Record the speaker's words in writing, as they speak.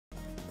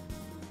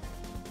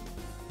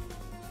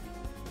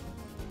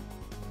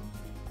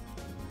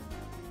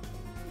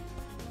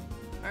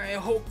Alright,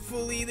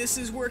 hopefully this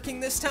is working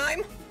this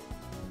time.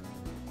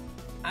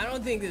 I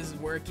don't think this is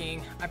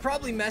working. I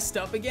probably messed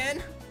up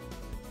again.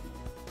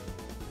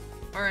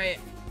 Alright,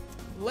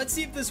 let's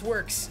see if this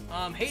works.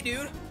 Hey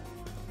dude.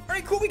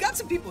 Alright, cool, we got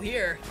some people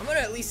here. I'm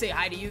gonna at least say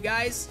hi to you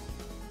guys.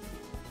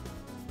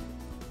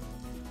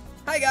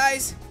 Hi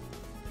guys.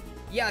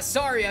 Yeah,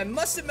 sorry, I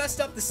must have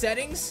messed up the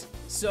settings.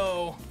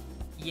 So,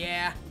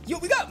 yeah. Yo,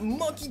 we got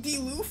Monkey D.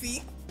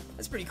 Luffy.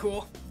 That's pretty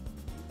cool.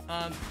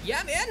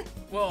 Yeah, man.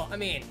 Well, I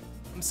mean,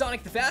 I'm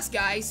Sonic the Fast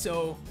Guy,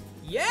 so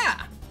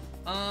yeah.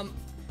 I'm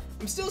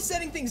still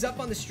setting things up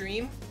on the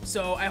stream,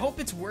 so I hope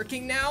it's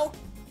working now.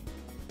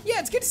 Yeah,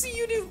 it's good to see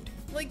you, dude.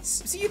 Like,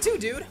 see you too,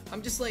 dude.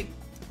 I'm just like,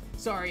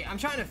 sorry, I'm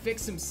trying to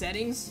fix some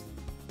settings,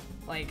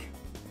 like,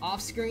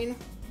 off screen,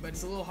 but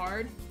it's a little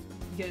hard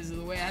because of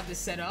the way I have this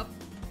set up.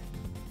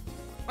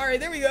 Alright,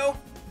 there we go.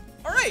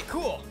 Alright,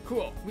 cool,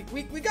 cool.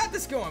 We got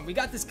this going, we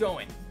got this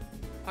going.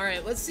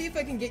 Alright, let's see if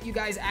I can get you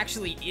guys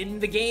actually in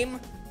the game,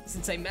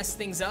 since I messed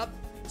things up.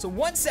 So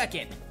 1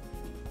 second.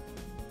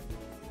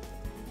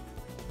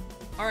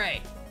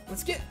 Alright,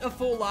 let's get a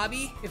full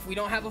lobby, if we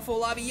don't have a full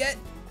lobby yet.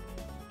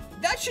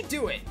 That should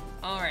do it.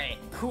 Alright,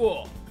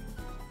 cool.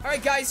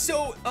 Alright guys,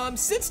 so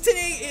since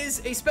today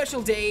is a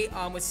special day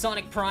with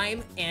Sonic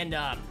Prime and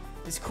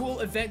this cool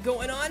event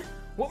going on,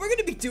 what we're going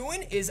to be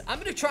doing is I'm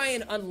going to try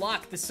and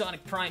unlock the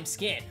Sonic Prime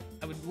skin.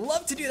 I would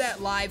love to do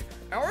that live.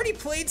 I already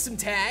played some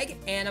tag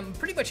and I'm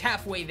pretty much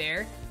halfway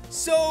there.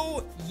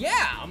 So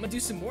yeah, I'm going to do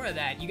some more of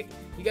that. You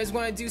guys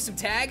want to do some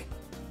tag?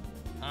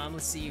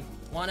 Let's see.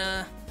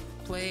 Wanna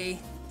play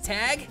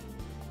tag?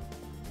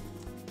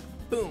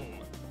 Boom.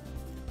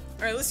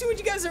 Alright, let's see what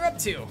you guys are up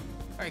to.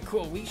 Alright,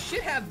 cool. We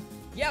should have,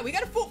 yeah, we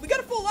got a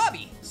full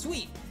lobby.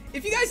 Sweet.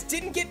 If you guys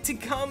didn't get to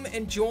come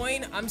and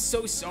join, I'm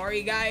so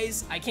sorry,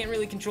 guys. I can't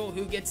really control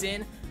who gets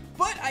in,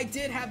 but I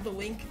did have the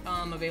link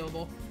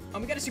available.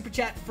 We got a super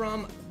chat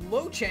from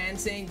Lochan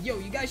saying, yo,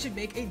 you guys should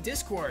make a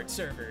Discord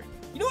server.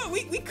 You know what?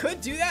 We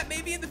could do that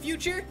maybe in the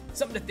future.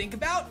 Something to think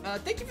about.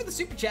 Thank you for the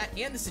super chat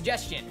and the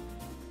suggestion.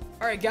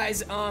 Alright,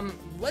 guys,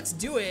 let's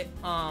do it.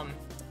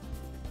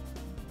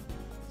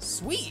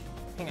 Sweet.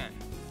 Hang on.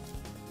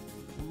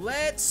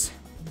 Let's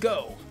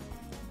go.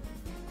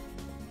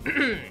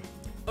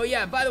 Oh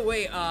yeah, by the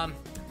way,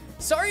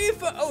 sorry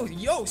if, oh,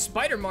 yo,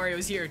 Spider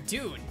Mario's here.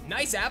 Dude,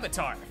 nice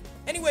avatar.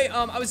 Anyway,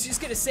 I was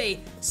just gonna say,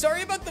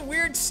 sorry about the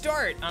weird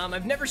start.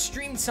 I've never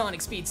streamed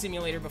Sonic Speed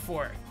Simulator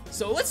before.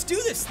 So let's do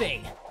this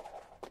thing.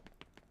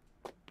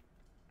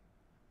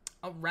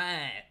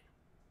 Alright.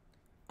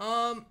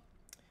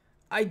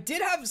 I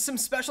did have some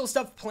special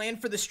stuff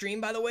planned for the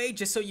stream, by the way,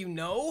 just so you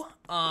know.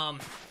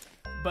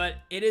 But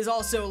it is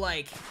also,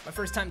 like, my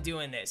first time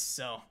doing this,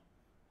 so.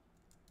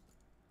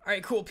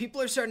 Alright, cool.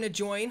 People are starting to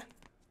join.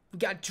 We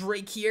got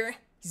Drake here.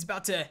 He's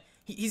about to,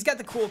 he's got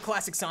the cool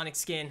classic Sonic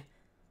skin.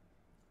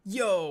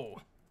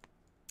 Yo.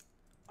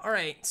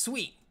 Alright,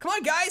 sweet. Come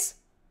on, guys.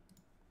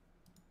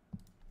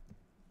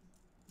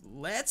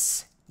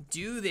 Let's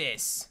do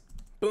this.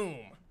 Boom.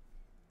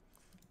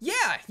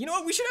 Yeah, you know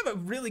what? We should have a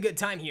really good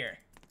time here.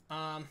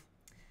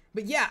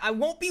 But yeah, I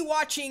won't be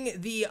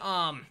watching the,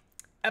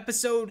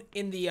 episode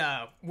in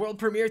the, world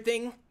premiere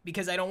thing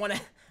because I don't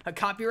want a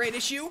copyright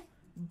issue.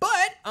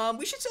 But,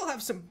 we should still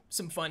have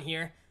some fun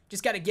here.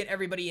 Just gotta get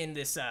everybody in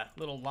this,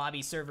 little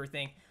lobby server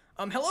thing.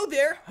 Hello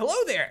there. Hello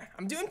there.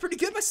 I'm doing pretty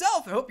good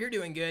myself. I hope you're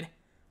doing good.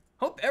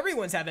 Hope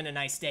everyone's having a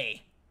nice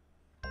day.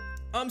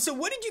 So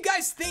what did you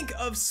guys think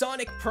of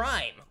Sonic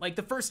Prime? Like,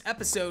 the first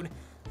episode.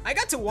 I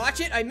got to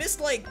watch it. I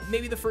missed, like,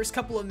 maybe the first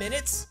couple of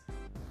minutes.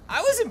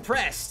 I was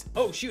impressed.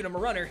 Oh, shoot, I'm a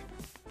runner.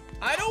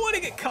 I don't want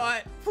to get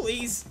caught,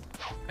 please.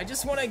 I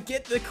just want to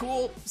get the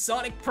cool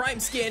Sonic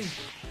Prime skin.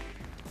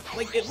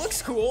 Like, it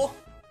looks cool.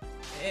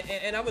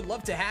 And I would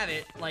love to have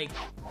it. Like,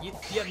 you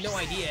have no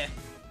idea.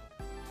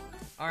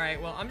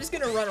 Alright, well, I'm just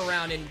gonna run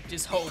around and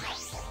just hope.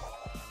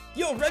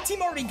 Yo, red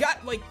team already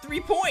got, like, 3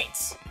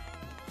 points.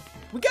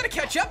 We gotta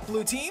catch up,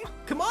 blue team.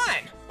 Come on.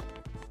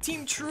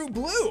 Team True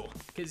Blue.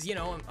 Because, you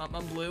know,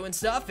 I'm blue and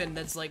stuff, and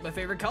that's, like, my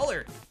favorite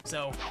color.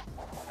 So,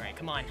 alright,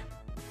 come on.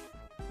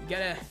 You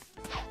gotta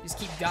just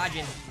keep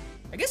dodging.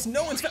 I guess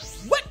no one's...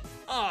 What?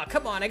 Aw, oh,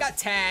 come on. I got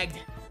tagged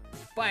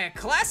by a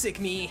classic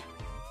me.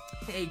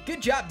 Hey,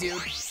 good job,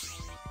 dude.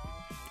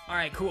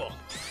 Alright, cool.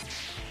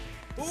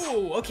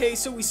 Ooh, okay,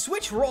 so we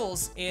switch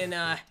roles in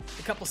a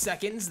couple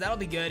seconds. That'll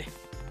be good.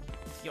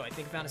 Yo, I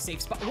think I found a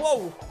safe spot.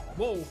 Whoa,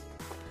 whoa.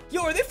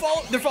 Yo, are they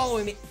they're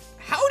following me?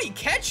 How'd he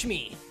catch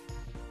me?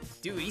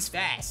 Dude, he's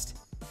fast.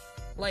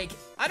 Like,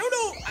 I don't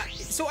know.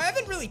 So I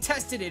haven't really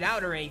tested it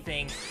out or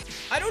anything.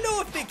 I don't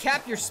know if they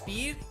cap your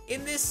speed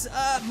in this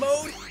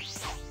mode.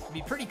 It'd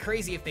be pretty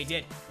crazy if they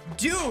did.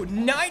 Dude,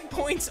 9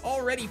 points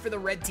already for the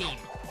red team.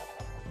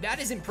 That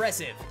is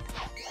impressive.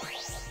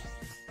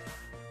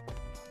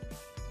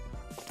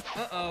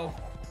 Uh-oh.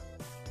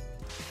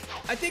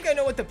 I think I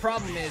know what the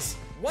problem is.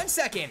 1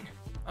 second.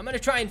 I'm gonna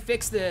try and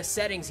fix the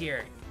settings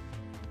here.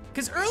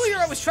 Because earlier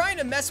I was trying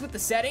to mess with the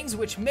settings,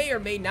 which may or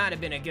may not have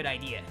been a good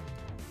idea.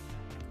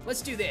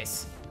 Let's do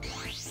this.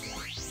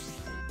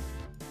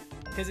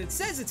 Because it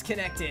says it's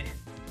connected.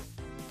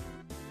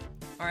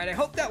 Alright, I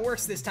hope that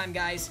works this time,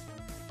 guys.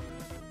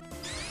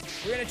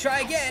 We're gonna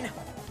try again.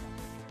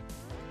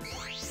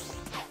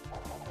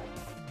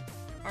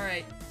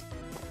 Alright.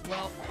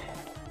 Well,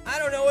 I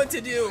don't know what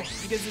to do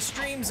because the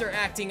streams are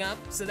acting up,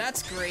 so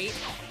that's great.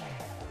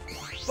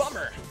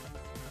 Bummer.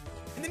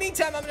 In the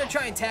meantime, I'm gonna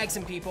try and tag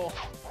some people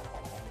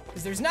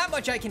because there's not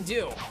much I can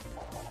do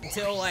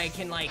until I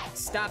can, like,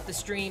 stop the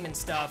stream and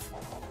stuff,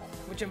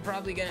 which I'm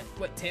probably gonna...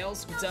 What,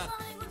 Tails? What's up?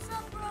 Sonny, what's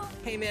up, bro?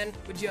 Hey, man.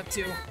 What you up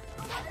to? What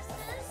is this?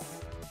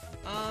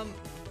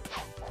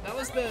 That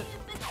was Sonny, the... you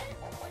fix it?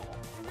 Like,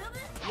 remove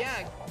it?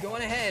 Yeah, go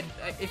on ahead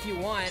if you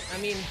want. I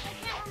mean... I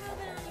can't remove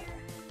it on here.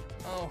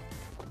 Oh.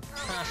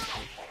 Huh.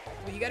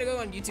 Well, you gotta go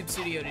on YouTube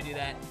Studio to do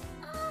that.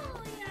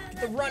 Oh,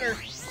 yeah. The runner.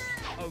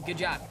 Oh, good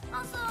job.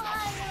 Also,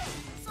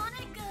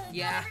 Sonic,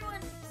 Yeah. got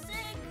everyone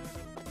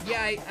sick.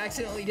 Yeah, I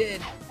accidentally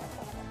did. Yeah.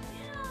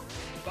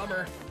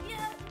 Bummer.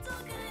 Yeah, it's all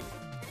good.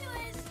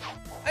 Anyways.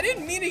 I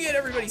didn't mean to get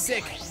everybody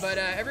sick, but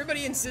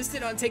everybody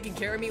insisted on taking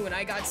care of me when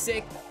I got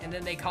sick, and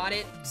then they caught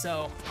it,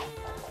 so...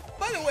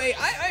 By the way,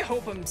 I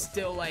hope I'm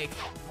still, like,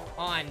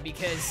 on,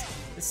 because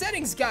the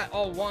settings got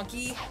all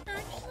wonky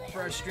Actually,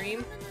 for our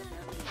stream.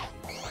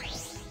 I'm gonna help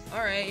you.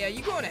 Alright, yeah,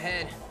 you going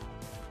ahead.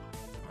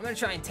 I'm gonna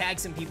try and tag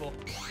some people.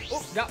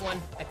 Oh, got one,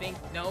 I think.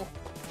 No.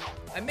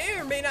 I may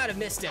or may not have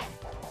missed him.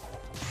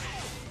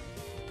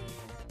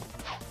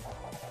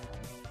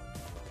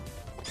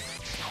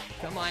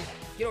 Come on,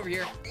 get over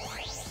here.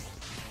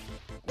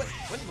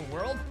 What in the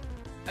world?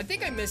 I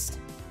think I missed.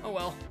 Oh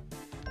well.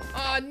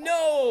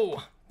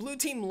 No! Blue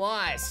team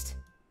lost.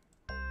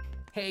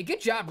 Hey,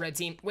 good job, red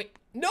team. Wait,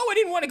 no, I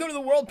didn't want to go to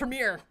the world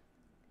premiere.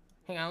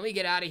 Hang on, let me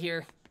get out of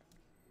here.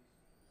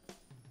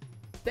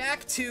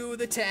 Back to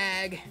the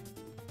tag.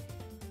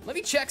 Let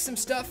me check some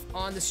stuff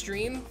on the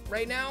stream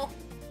right now.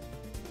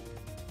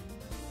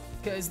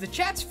 Because the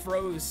chat's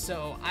froze,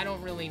 so I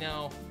don't really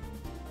know.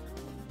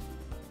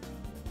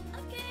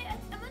 Okay,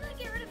 I'm gonna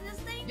get rid of this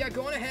thing. Yeah,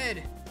 go on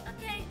ahead.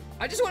 Okay.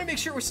 I just want to make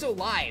sure we're still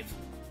live.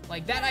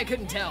 Like, that I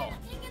couldn't tell.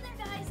 Hang in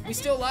there, guys. We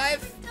still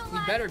live? Still We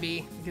live. better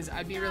be, because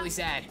I'd be really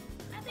sad.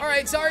 I think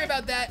Alright, we're still sorry live.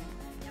 about that.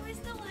 Yeah, we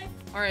still live.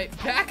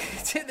 Alright, back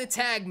to the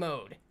tag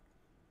mode.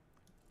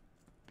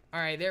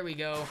 Alright, there we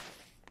go.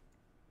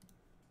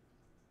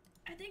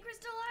 I think we're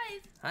still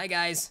live. Hi,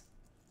 guys.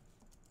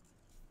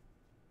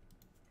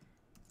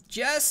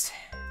 Just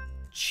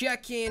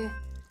checking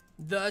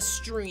the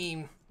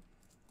stream.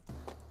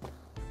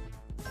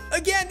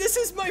 Again, this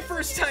is my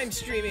first time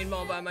streaming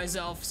all by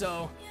myself,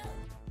 so... Yeah.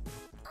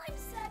 I'm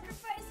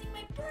sacrificing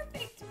my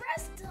perfect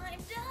rest time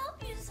to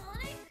help you,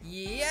 Sonic.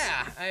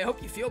 Yeah, I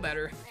hope you feel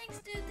better.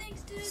 Thanks, dude.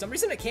 Thanks, dude. For some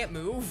reason I can't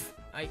move.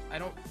 I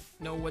don't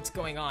know what's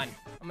going on.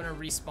 I'm gonna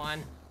respawn.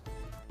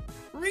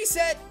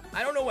 Reset!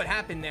 I don't know what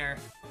happened there.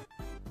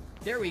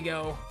 There we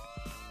go.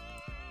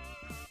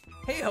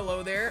 Hey,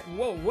 hello there.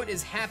 Whoa, what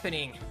is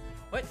happening?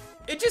 What?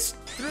 It just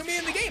threw me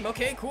in the game.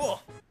 Okay,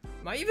 cool.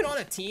 Am I even on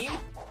a team?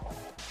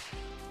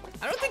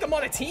 I don't think I'm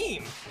on a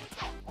team.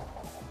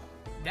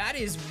 That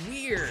is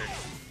weird.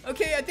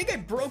 Okay, I think I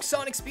broke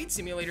Sonic Speed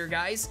Simulator,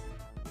 guys.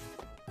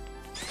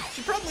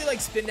 Should probably, like,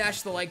 spin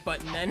dash the like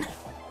button then.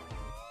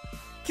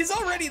 Because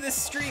already this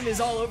stream is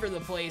all over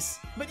the place.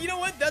 But you know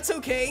what? That's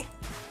okay.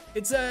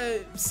 It's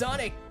a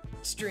Sonic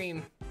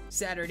stream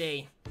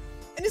Saturday.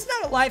 And it's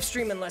not a live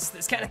stream unless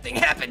this kind of thing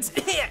happens.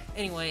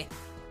 Anyway.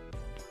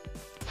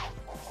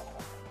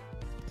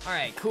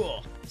 Alright,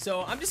 cool.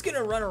 So I'm just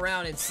gonna run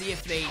around and see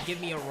if they give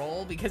me a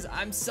role because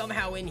I'm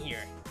somehow in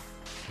here.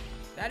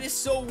 That is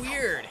so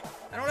weird.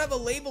 I don't have a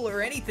label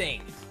or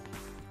anything.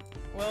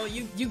 Well,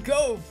 you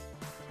go,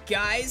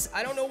 guys.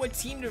 I don't know what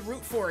team to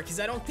root for because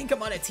I don't think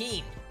I'm on a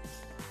team.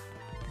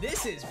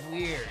 This is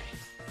weird.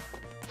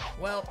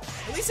 Well,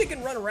 at least I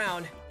can run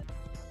around.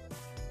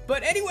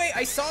 But anyway,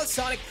 I saw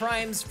Sonic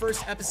Prime's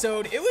first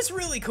episode. It was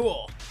really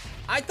cool.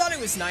 I thought it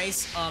was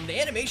nice. The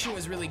animation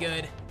was really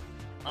good.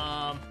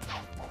 I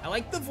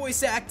liked the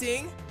voice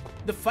acting.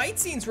 The fight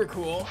scenes were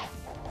cool.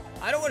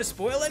 I don't want to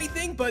spoil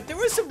anything, but there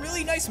were some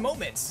really nice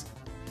moments.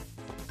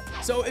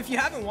 So if you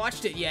haven't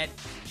watched it yet,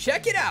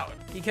 check it out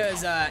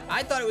because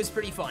I thought it was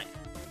pretty fun.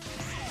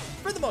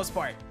 For the most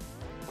part.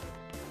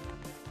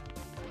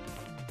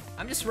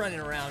 I'm just running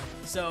around,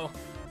 so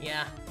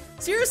yeah.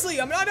 Seriously,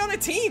 I'm not on a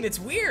team. It's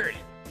weird.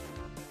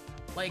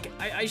 Like,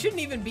 I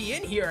shouldn't even be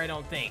in here, I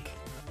don't think.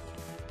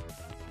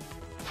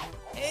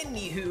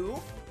 Anywho,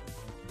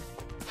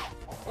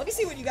 let me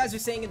see what you guys are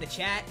saying in the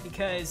chat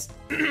because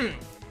I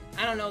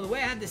don't know, the way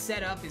I have this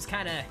set up is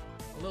kind of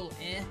a little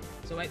eh.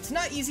 So it's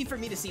not easy for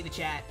me to see the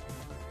chat.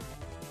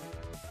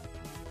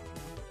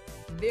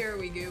 There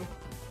we go.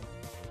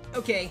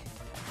 Okay.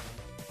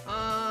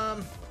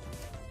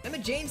 Emma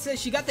Jane says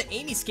she got the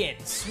Amy skin.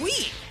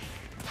 Sweet!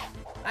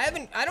 I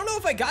don't know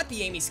if I got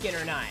the Amy skin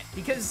or not,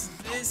 because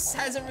this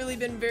hasn't really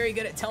been very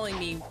good at telling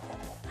me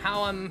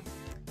how I'm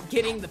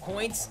getting the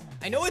points.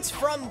 I know it's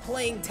from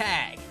playing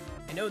tag.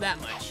 I know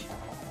that much.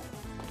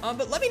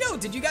 But let me know,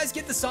 did you guys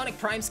get the Sonic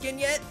Prime skin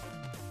yet?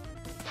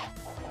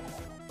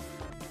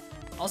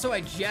 Also,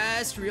 I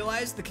just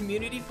realized the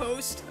community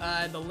post,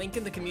 the link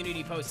in the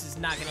community post is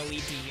not gonna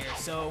lead to here,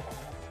 so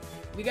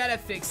we gotta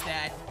fix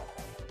that.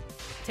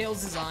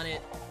 Tails is on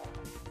it.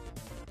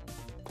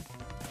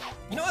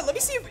 You know what, let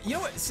me see if, you know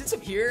what, since I'm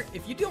here,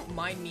 if you don't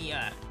mind me,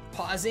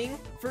 pausing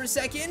for a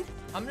second,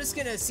 I'm just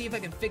gonna see if I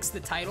can fix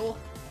the title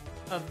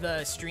of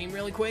the stream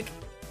really quick.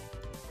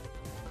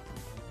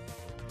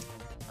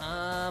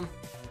 I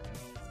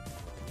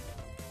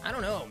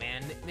don't know,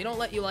 man. They don't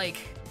let you, like,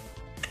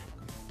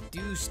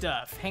 do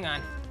stuff. Hang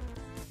on.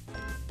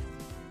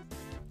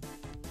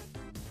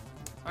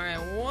 Alright,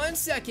 1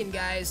 second,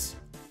 guys.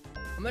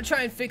 I'm gonna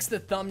try and fix the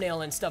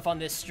thumbnail and stuff on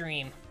this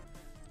stream.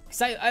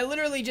 Because I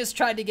literally just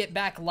tried to get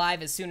back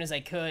live as soon as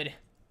I could.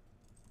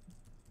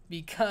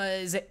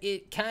 Because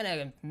it kind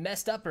of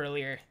messed up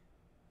earlier.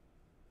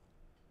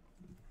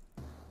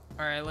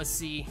 Alright, let's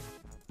see.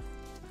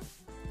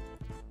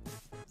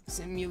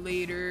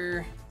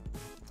 Simulator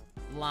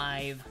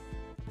live.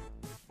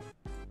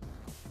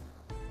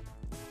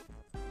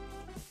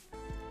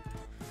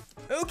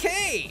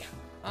 Okay,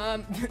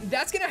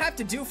 that's gonna have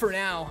to do for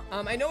now.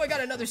 I know I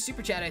got another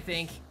super chat, I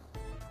think.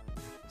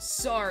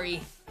 Sorry.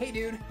 Hey,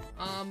 dude.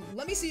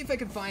 Let me see if I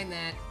can find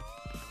that.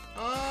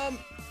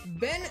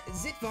 Ben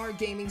Zitvar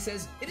Gaming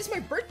says, it is my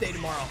birthday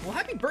tomorrow. Well,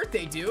 happy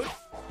birthday, dude.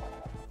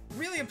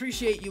 Really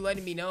appreciate you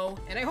letting me know,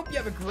 and I hope you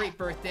have a great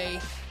birthday.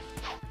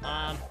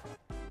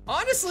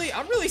 Honestly,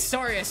 I'm really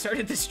sorry I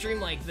started the stream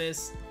like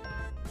this.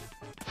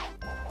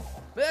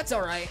 But that's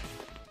alright.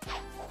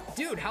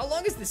 Dude, how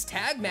long is this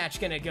tag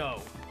match gonna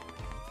go?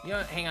 You know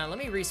what, hang on, let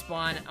me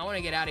respawn. I wanna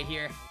get out of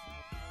here.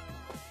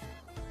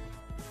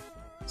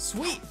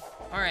 Sweet,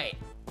 alright.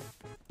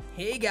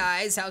 Hey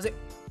guys, how's it?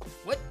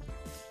 What?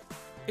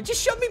 It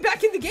just shoved me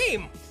back in the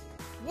game.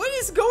 What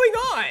is going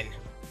on?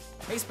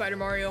 Hey Spider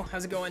Mario,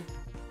 how's it going?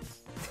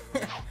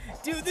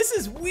 Dude, this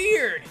is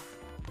weird.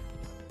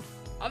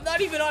 I'm not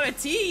even on a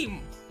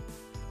team.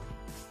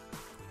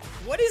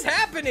 What is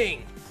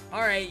happening?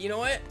 Alright, you know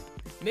what?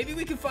 Maybe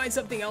we can find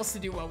something else to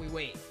do while we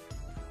wait.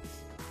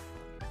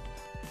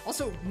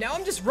 Also, now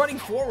I'm just running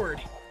forward.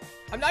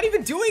 I'm not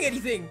even doing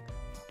anything.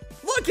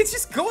 Look, it's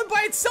just going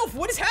by itself.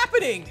 What is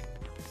happening?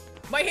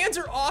 My hands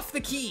are off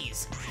the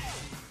keys.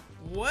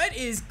 What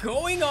is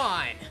going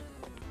on?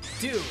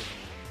 Dude,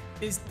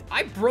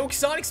 I broke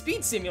Sonic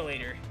Speed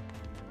Simulator.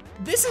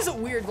 This is a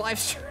weird live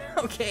stream.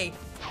 Okay,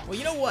 well,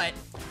 you know what?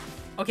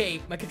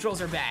 Okay, my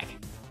controls are back.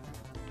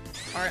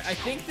 Alright, I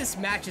think this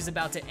match is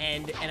about to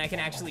end and I can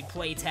actually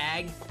play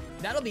tag.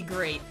 That'll be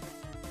great.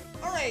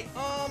 Alright,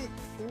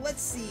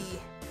 let's see.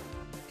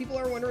 People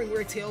are wondering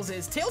where Tails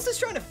is. Tails is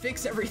trying to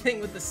fix everything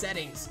with the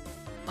settings.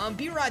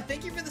 B-Rod,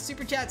 thank you for the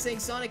super chat saying,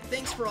 Sonic,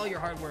 thanks for all your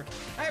hard work.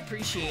 I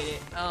appreciate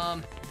it.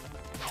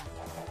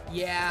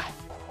 Yeah.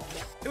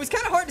 It was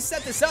kind of hard to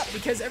set this up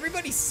because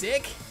everybody's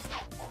sick.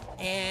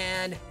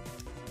 And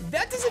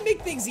that doesn't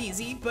make things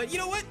easy, but you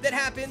know what? That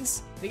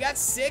happens. They got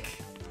sick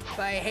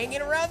by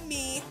hanging around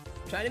me,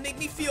 trying to make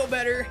me feel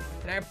better,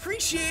 and I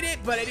appreciate it,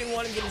 but I didn't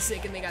want them getting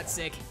sick, and they got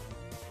sick.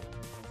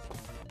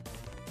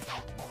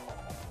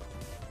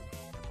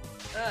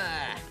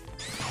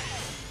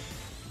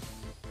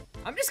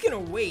 I'm just gonna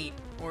wait,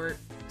 or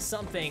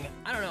something.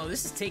 I don't know,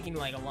 this is taking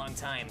like a long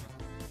time.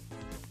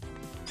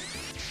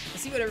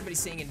 Let's see what everybody's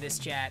saying in this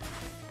chat.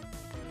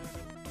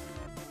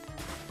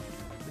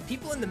 The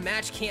people in the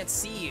match can't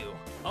see you.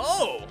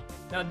 Oh,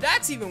 now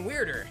that's even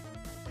weirder.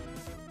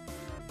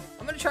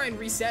 I'm gonna try and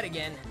reset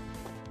again.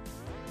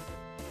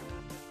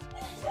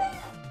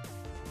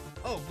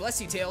 Oh,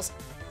 bless you, Tails.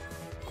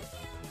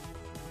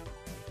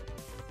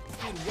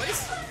 Dude, what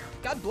is...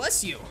 God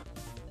bless you.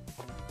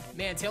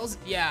 Man, Tails,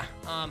 yeah,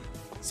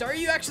 sorry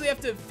you actually have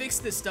to fix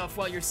this stuff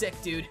while you're sick,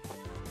 dude.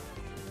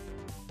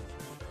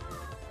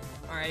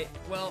 Alright,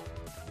 well,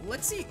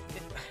 let's see.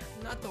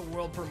 Not the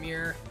world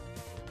premiere.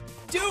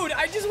 Dude,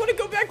 I just want to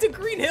go back to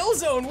Green Hill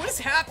Zone. What is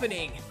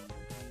happening?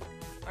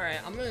 Alright,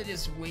 I'm gonna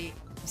just wait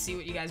and see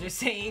what you guys are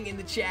saying in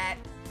the chat.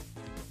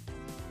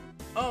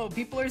 Oh,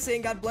 people are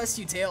saying God bless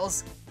you,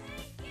 Tails.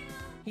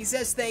 He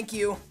says thank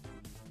you.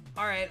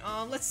 Alright,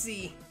 let's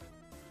see.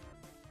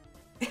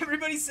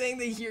 Everybody's saying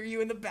they hear you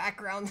in the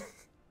background.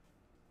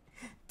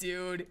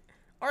 Dude.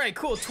 Alright,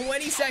 cool.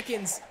 20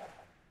 seconds.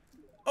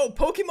 Oh,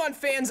 Pokemon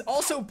fans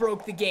also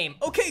broke the game.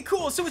 Okay,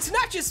 cool. So it's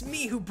not just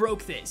me who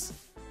broke this.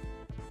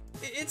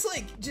 It's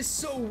like just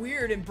so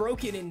weird and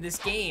broken in this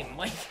game.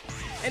 Like,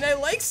 and I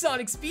like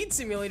Sonic Speed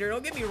Simulator.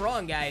 Don't get me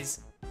wrong, guys.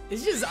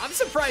 It's just, I'm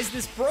surprised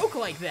this broke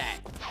like that.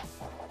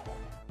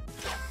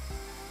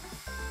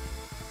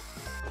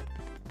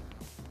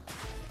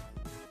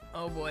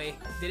 Oh boy,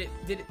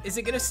 is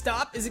it gonna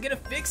stop? Is it gonna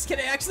fix? Can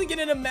I actually get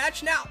in a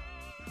match now?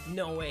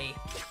 No way.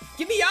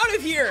 Get me out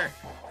of here!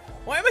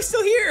 Why am I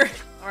still here?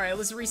 All right,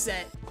 let's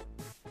reset.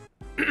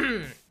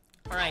 All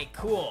right,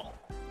 cool.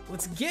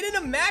 Let's get in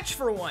a match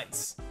for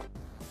once.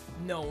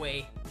 No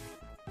way.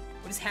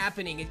 What is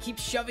happening? It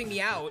keeps shoving me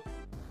out.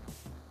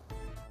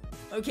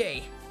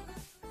 Okay.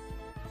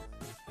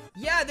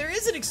 Yeah, there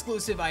is an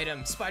exclusive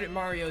item Spider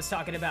Mario is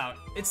talking about.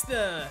 It's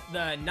the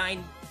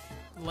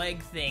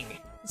 9-leg thing.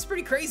 It's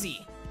pretty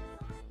crazy.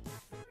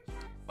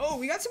 Oh,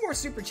 we got some more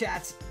super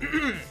chats.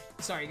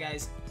 Sorry,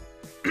 guys.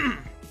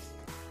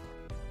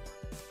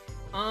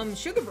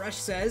 Sugar Brush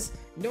says,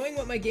 knowing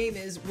what my game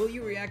is, will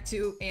you react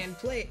to and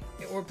play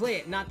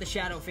it, not the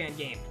Shadow Fan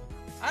game?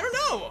 I don't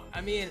know.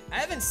 I mean, I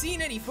haven't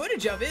seen any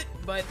footage of it,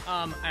 but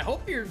I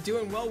hope you're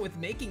doing well with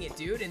making it,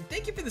 dude. And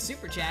thank you for the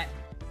super chat.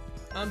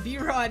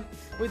 B-Rod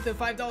with the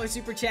 $5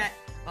 super chat.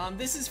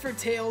 This is for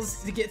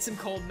Tails to get some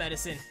cold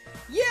medicine.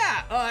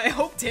 Yeah, I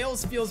hope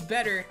Tails feels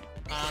better.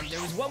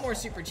 There was one more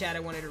super chat I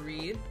wanted to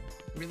read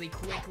really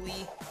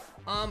quickly.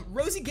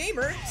 Rosie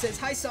Gamer says,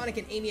 hi Sonic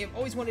and Amy, I've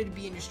always wanted to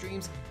be in your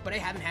streams, but I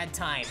haven't had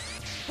time.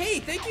 Hey,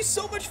 thank you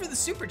so much for the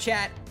super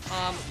chat.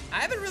 I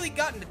haven't really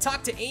gotten to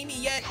talk to Amy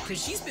yet,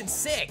 because she's been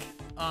sick.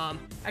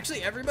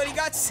 Actually, everybody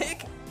got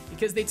sick,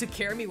 because they took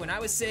care of me when I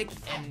was sick,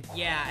 and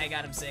yeah, I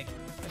got him sick.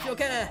 I feel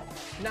kind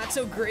of not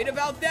so great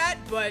about that,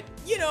 but,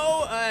 you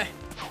know,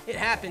 it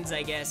happens,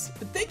 I guess.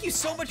 But thank you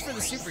so much for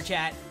the super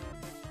chat.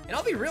 And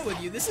I'll be real with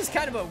you, this is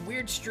kind of a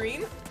weird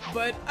stream,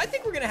 but I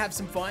think we're gonna have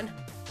some fun.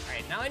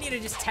 Alright, now I need to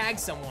just tag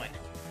someone.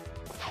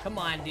 Come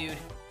on, dude.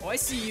 Oh, I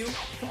see you.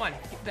 Come on,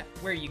 get back.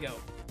 Where you go?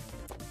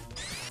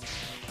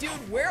 Dude,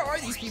 where are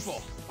these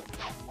people?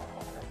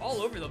 They're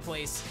all over the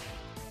place.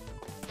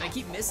 I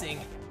keep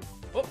missing.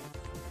 Oh.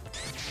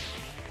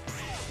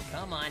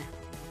 Come on.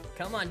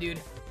 Come on, dude.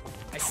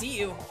 I see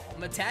you.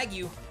 I'm gonna tag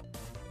you.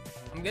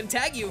 I'm gonna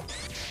tag you.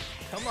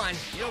 Come on,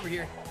 get over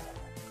here.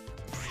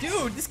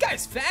 Dude, this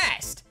guy's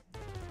fast.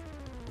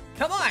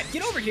 Come on,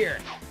 get over here.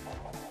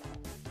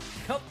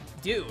 Come,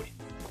 dude,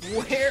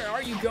 where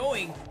are you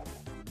going?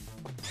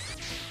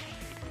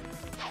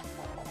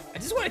 I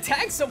just want to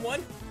tag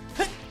someone.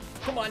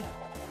 Come on.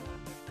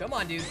 Come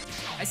on, dude.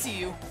 I see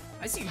you.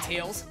 I see you,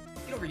 Tails.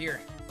 Get over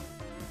here.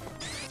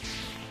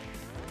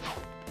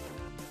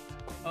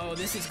 Oh,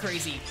 this is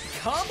crazy.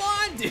 Come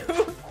on,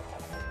 dude.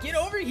 Get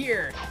over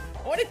here.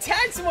 I want to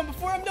tag someone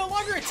before I'm no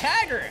longer a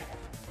tagger.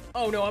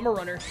 Oh, no, I'm a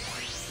runner.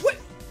 What?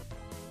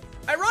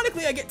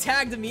 Ironically, I get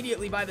tagged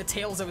immediately by the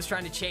Tails I was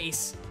trying to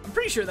chase. I'm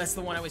pretty sure that's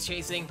the one I was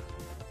chasing.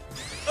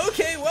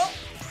 Okay, well,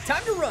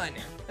 time to run.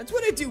 That's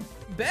what I do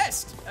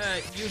best,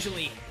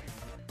 usually.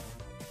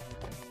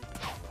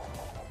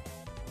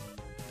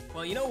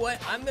 Well, you know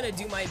what? I'm gonna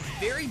do my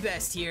very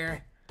best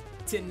here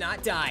to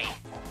not die.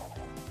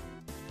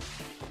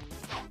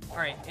 All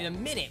right, in a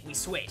minute, we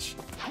switch.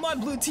 Come on,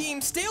 blue team,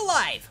 stay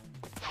alive.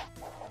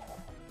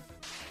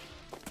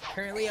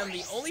 Apparently, I'm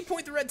the only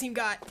point the red team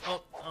got.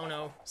 Oh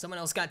no, someone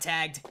else got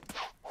tagged.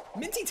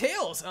 Minty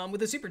Tails,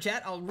 with a super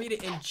chat. I'll read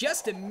it in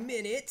just a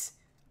minute.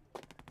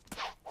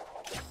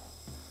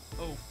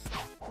 Oh,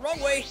 wrong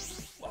way.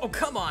 Oh,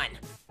 come on.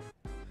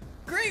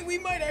 Great, we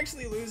might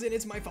actually lose it.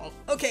 It's my fault.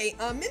 Okay,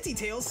 Minty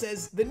Tails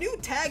says, the new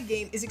tag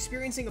game is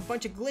experiencing a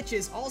bunch of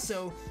glitches.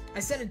 Also, I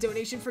sent a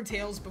donation for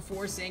Tails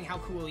before saying how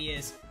cool he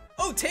is.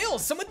 Oh,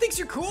 Tails, someone thinks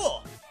you're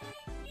cool.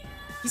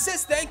 He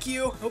says thank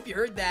you. Hope you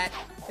heard that.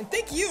 And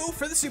thank you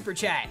for the super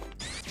chat.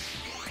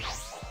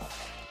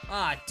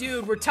 Ah,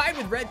 dude, we're tied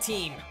with red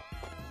team.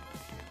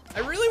 I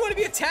really want to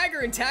be a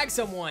tagger and tag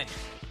someone.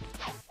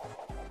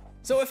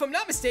 So if I'm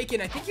not mistaken,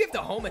 I think you have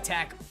to home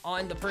attack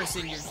on the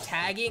person you're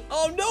tagging.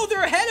 Oh no,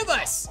 they're ahead of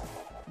us.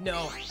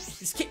 No,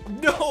 this kid,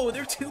 no,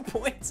 they're 2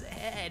 points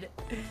ahead.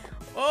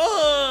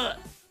 Oh,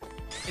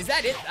 is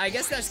that it? I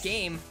guess that's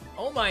game.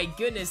 Oh my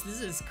goodness,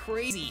 this is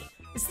crazy.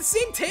 It's the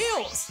same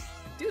Tails.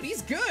 Dude,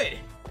 he's good.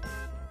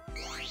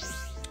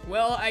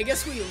 Well, I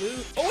guess we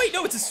lose. Oh wait,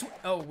 no, it's a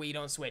oh, we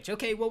don't switch.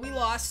 Okay, well, we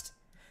lost.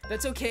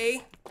 That's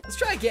okay. Let's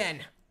try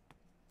again.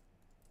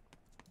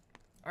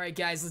 All right,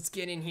 guys, let's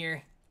get in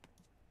here.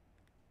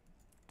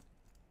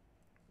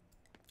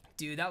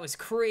 Dude, that was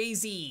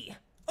crazy.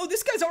 Oh,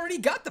 this guy's already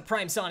got the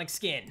Prime Sonic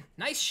skin.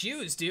 Nice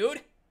shoes,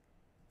 dude.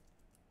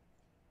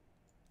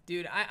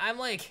 Dude, I'm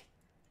like,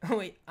 oh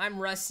wait, I'm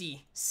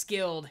rusty,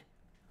 skilled.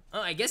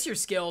 Oh, I guess you're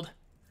skilled.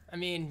 I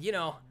mean, you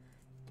know.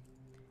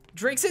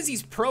 Drake says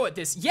he's pro at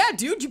this. Yeah,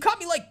 dude, you caught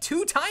me like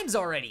 2 times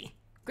already.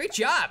 Great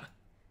job.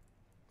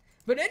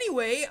 But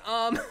anyway,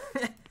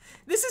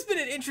 this has been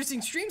an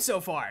interesting stream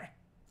so far.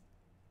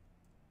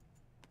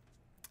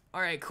 All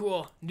right,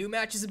 cool. New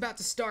match is about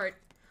to start.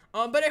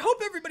 But I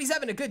hope everybody's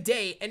having a good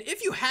day. And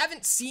if you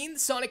haven't seen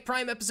Sonic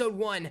Prime Episode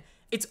 1,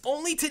 it's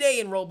only today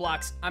in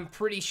Roblox, I'm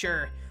pretty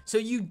sure. So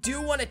you do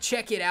want to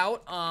check it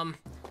out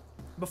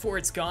before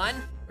it's gone.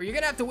 Or you're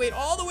going to have to wait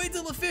all the way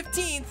till the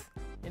 15th.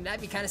 And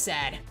that'd be kind of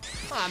sad.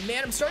 Aw,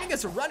 man, I'm starting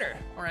as a runner.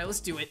 All right, let's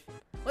do it.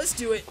 Let's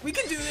do it. We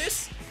can do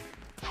this.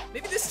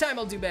 Maybe this time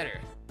I'll do better.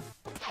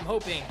 I'm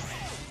hoping.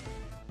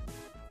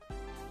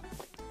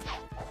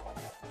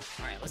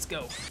 All right, let's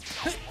go.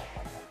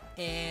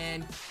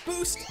 And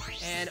boost.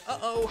 And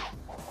uh-oh.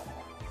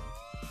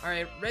 All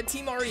right, red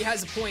team already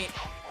has a point.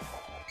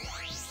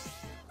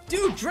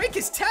 Dude, Drake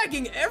is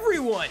tagging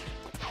everyone.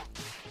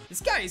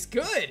 This guy is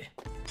good.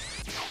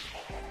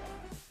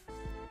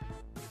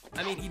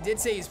 I mean, he did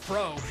say he's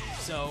pro,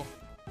 so.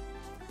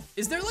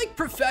 Is there like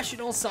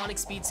professional Sonic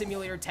Speed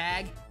Simulator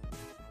tag?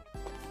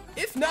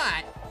 If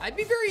not, I'd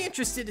be very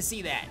interested to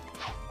see that.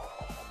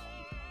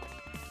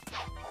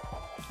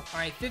 All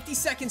right, 50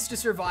 seconds to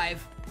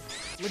survive.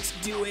 Let's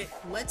do it.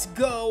 Let's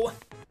go.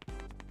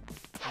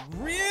 I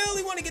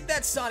really want to get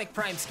that Sonic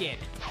Prime skin.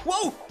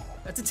 Whoa,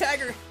 that's a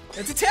tagger.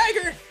 That's a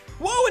tagger.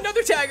 Whoa,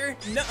 another tagger.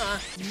 Nuh-uh,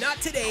 not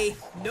today.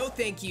 No,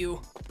 thank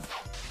you.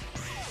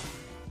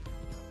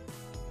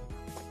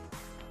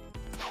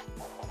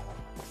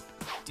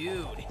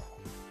 Dude.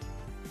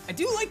 I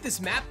do like this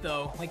map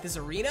though, like this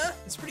arena.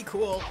 It's pretty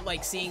cool,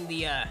 like seeing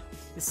the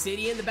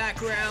city in the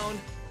background.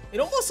 It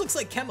almost looks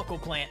like Chemical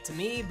Plant to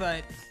me,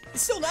 but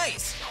it's still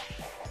nice.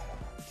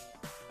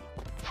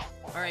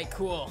 All right,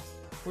 cool.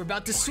 We're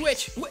about to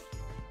switch. What?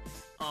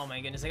 Oh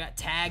my goodness, I got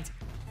tagged.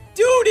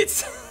 Dude,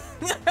 it's...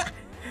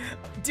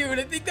 Dude,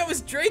 I think that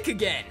was Drake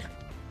again.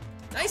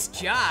 Nice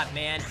job,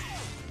 man.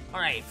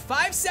 All right,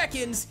 5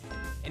 seconds,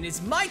 and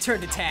it's my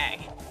turn to tag.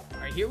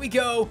 All right, here we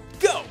go.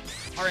 Go!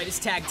 All right, it's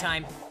tag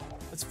time.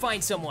 Let's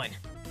find someone.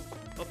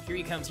 Oh, here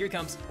he comes, here he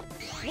comes.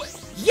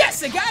 What?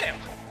 Yes, I got him!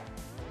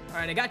 All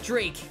right, I got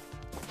Drake.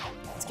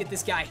 Let's get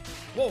this guy.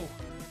 Whoa. All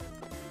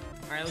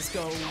right, let's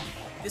go.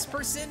 This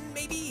person,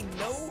 maybe?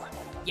 No?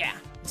 Yeah,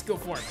 let's go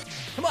for him.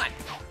 Come on,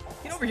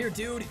 get over here,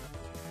 dude.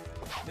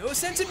 No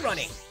sense in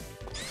running.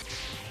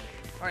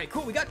 All right,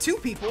 cool, we got 2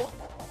 people.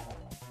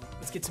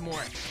 Let's get some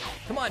more.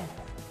 Come on,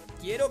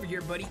 get over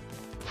here, buddy.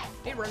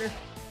 Hey, runner.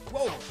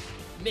 Whoa,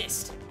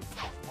 missed.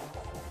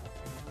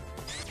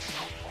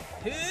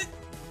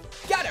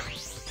 Got him.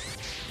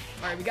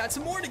 All right, we got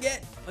some more to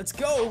get. Let's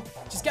go.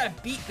 Just gotta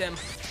beat them.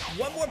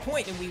 1 more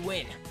point and we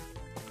win.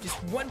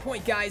 Just 1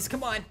 point, guys,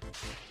 come on.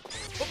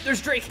 Oh,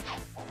 there's Drake.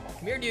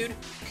 Come here, dude.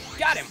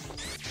 Got him.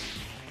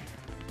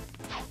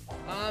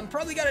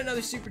 Probably got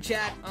another super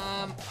chat.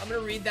 I'm gonna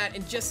read that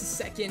in just a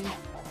second.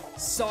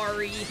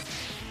 Sorry.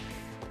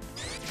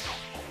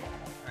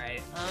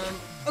 Alright,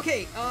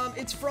 okay,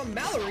 it's from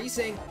Mallory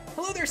saying,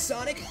 "Hello there,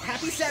 Sonic.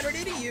 Happy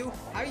Saturday to you.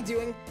 How are you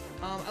doing?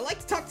 I'd like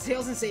to talk to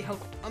Tails and say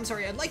I'm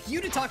sorry, I'd like you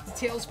to talk to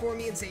Tails for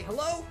me and say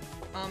hello.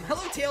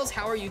 Hello, Tails,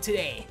 how are you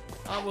today?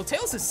 Well,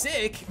 Tails is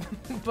sick,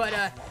 but,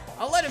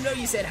 I'll let him know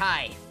you said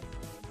hi.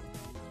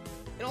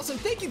 And also,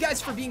 thank you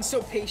guys for being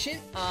so patient,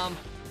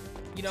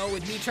 you know,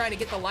 with me trying to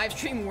get the live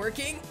stream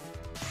working.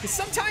 Because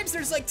sometimes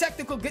there's, like,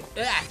 technical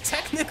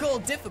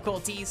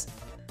difficulties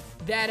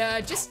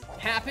that, just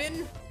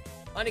happen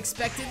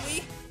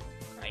unexpectedly.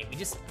 Alright, we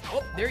just...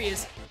 Oh, there he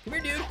is. Come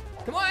here, dude.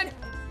 Come on.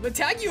 I'm gonna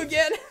tag you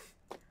again.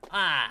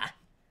 Ah.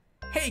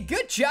 Hey,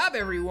 good job,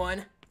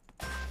 everyone.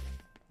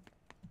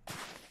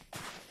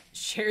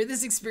 Share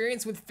this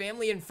experience with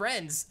family and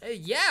friends.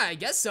 Yeah, I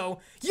guess so.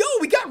 Yo,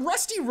 we got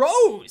Rusty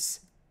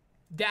Rose.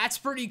 That's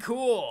pretty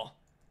cool.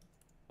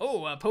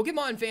 Oh, a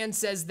Pokemon fan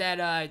says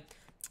that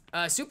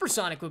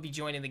Supersonic will be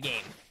joining the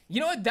game. You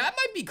know what? That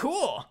might be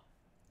cool.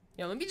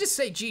 Yeah, let me just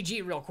say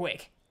GG real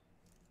quick.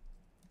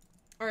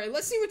 All right,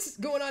 let's see what's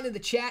going on in the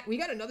chat. We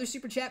got another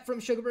super chat from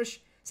Sugarbrush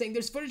saying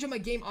there's footage of my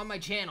game on my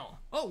channel.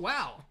 Oh,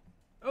 wow.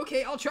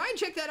 Okay, I'll try and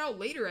check that out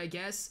later, I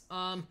guess.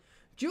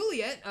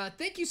 Juliet,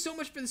 thank you so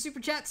much for the super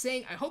chat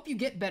saying, I hope you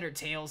get better,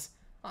 Tails.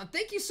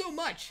 Thank you so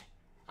much.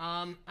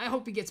 I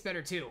hope he gets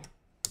better too.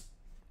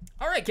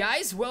 All right,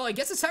 guys. Well, I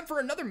guess it's time for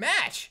another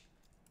match.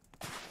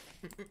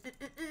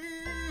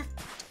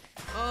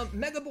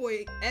 Mega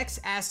Boy X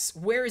asks,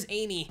 where is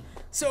Amy?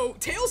 So,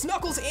 Tails,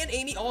 Knuckles, and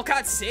Amy all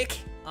got sick,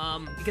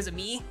 because of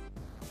me.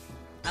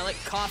 I, like,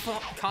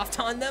 coughed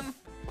on them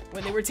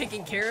when they were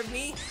taking care of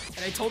me,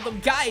 and I told them,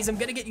 guys, I'm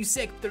gonna get you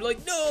sick. They're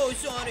like, no,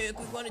 Sonic,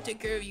 we want to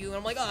take care of you. And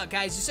I'm like, oh,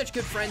 guys, you're such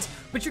good friends,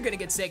 but you're gonna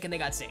get sick, and they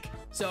got sick.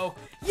 So,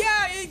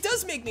 yeah, it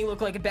does make me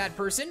look like a bad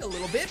person, a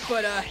little bit,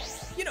 but,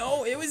 you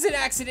know, it was an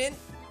accident.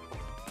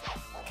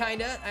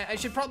 Kinda. I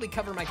should probably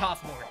cover my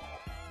cough more.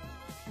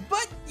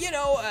 But, you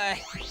know,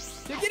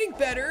 they're getting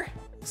better,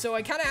 so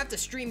I kind of have to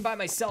stream by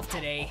myself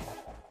today.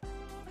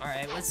 All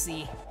right, let's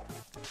see.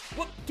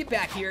 Whoop, get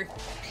back here.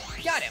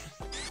 Got him.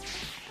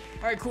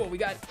 All right, cool. We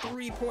got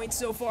 3 points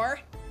so far.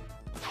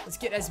 Let's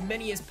get as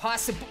many as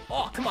possible.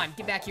 Oh, come on,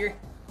 get back here.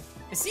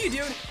 I see you,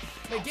 dude.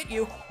 I'm gonna get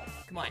you.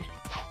 Come on.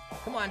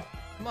 Come on.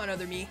 Come on,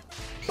 other me.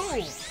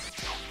 Boom.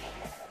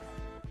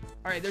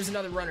 All right, there's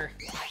another runner.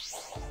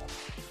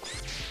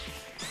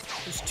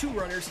 There's 2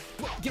 runners.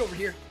 Whoop, get over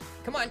here.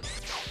 Come on.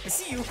 I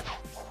see you.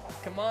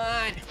 Come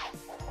on.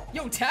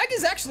 Yo, tag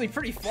is actually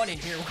pretty fun in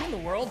here. What in the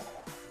world?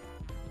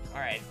 All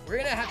right, we're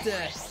gonna have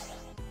to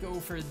go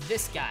for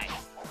this guy.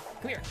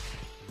 Come here.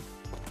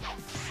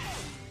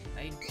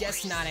 I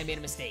guess not, I made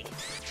a mistake.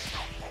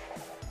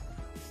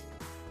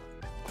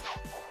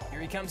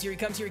 Here he comes, here he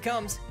comes, here he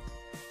comes.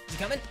 Is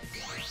he coming?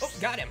 Oh,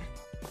 got him.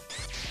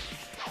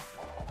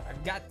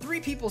 I've got 3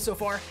 people so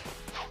far.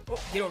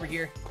 Oh, get over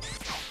here.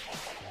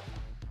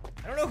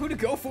 I don't know who to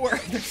go for.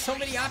 There's so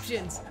many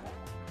options.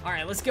 All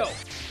right, let's go.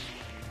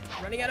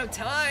 Running out of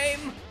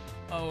time.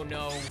 Oh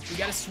no, we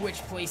gotta switch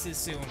places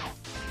soon.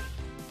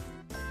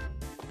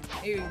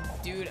 Hey,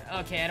 dude,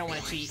 okay, I don't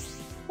wanna cheat.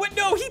 What,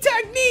 no, he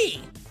tagged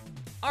me!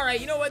 All right,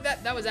 you know what,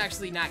 that was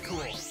actually not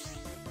cool.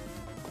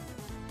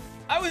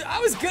 I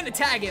was gonna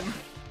tag him.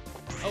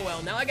 Oh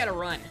well, now I gotta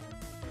run.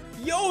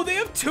 Yo, they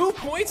have 2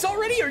 points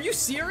already? Are you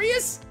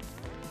serious?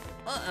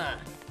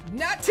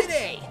 Not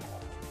today.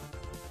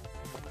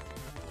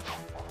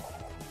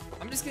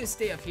 I'm just gonna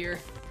stay up here.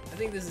 I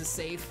think this is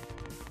safe.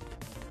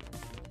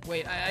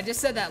 Wait, I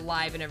just said that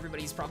live and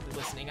everybody's probably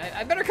listening.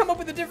 I better come up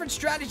with a different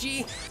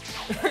strategy.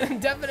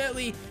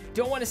 Definitely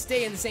don't want to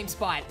stay in the same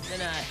spot.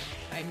 Then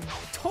I'm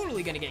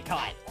totally gonna get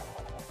caught.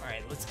 All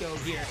right, let's go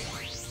here.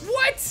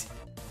 What?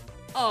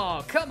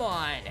 Oh, come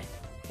on.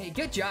 Hey,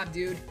 good job,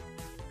 dude.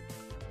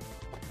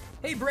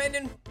 Hey,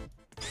 Brandon.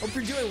 Hope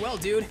you're doing well,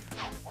 dude.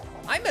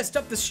 I messed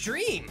up the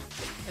stream.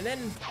 And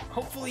then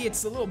hopefully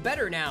it's a little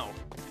better now.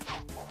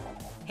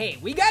 Hey,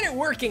 we got it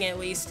working at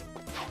least.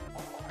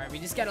 All right, we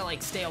just gotta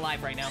like stay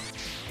alive right now.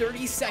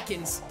 30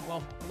 seconds.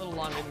 Well, a little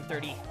longer than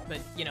 30, but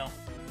you know.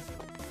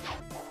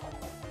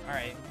 All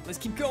right, let's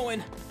keep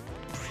going.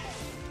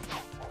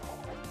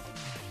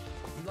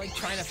 I'm like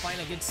trying to find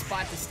a good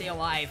spot to stay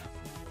alive.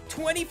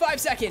 25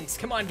 seconds.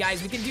 Come on,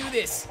 guys, we can do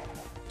this.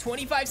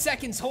 25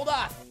 seconds, hold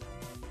off.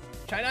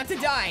 Try not to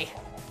die.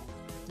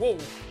 Whoa.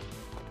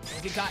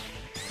 Don't get caught.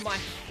 Come on.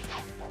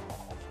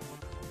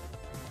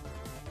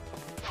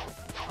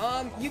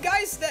 You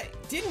guys that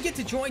didn't get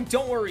to join,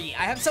 don't worry.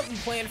 I have something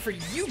planned for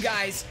you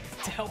guys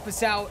to help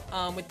us out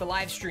with the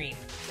live stream.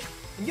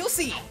 And you'll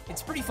see,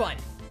 it's pretty fun.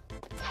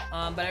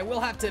 But I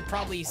will have to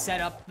probably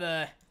set up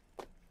the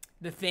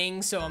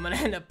thing, so I'm gonna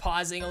end up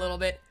pausing a little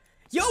bit.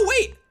 Yo,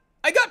 wait!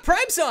 I got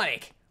Prime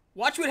Sonic!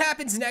 Watch what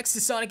happens next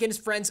to Sonic and his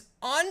friends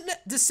on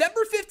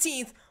December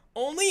 15th,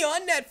 only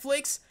on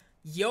Netflix.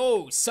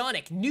 Yo,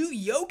 Sonic, new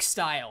yoke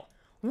style.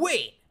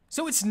 Wait,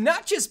 so it's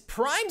not just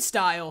Prime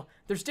style,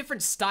 there's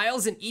different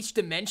styles in each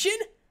dimension?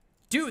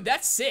 Dude,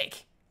 that's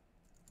sick.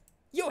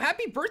 Yo,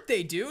 happy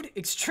birthday, dude.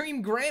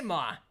 Extreme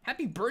Grandma.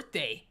 Happy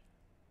birthday.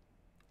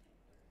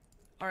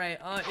 All right,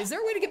 is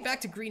there a way to get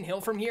back to Green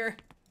Hill from here?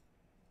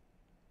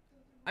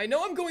 I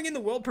know I'm going in the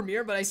world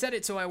premiere, but I set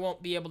it so I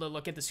won't be able to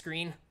look at the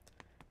screen.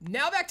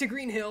 Now back to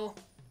Green Hill.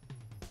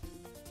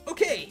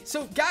 Okay,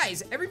 so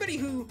guys, everybody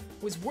who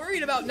was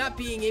worried about not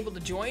being able to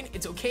join,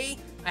 it's okay.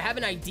 I have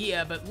an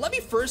idea, but let me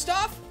first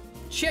off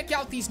check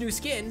out these new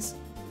skins.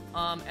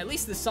 At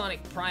least the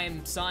Sonic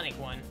Prime Sonic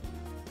one.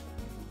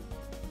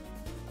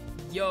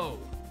 Yo,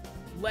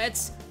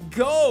 let's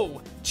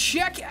go.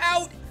 Check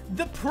out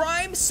the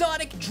Prime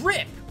Sonic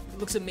drip. It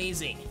looks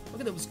amazing. Look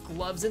at those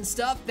gloves and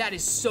stuff. That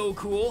is so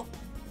cool.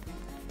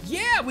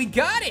 Yeah, we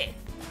got it.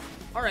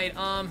 All right,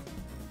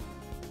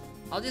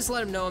 I'll just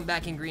let him know I'm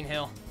back in Green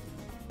Hill.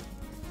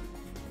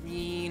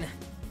 Green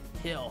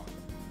Hill.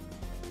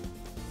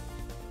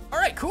 All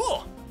right,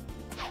 cool.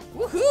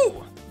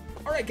 Woohoo.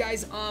 All right,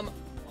 guys,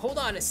 hold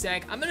on a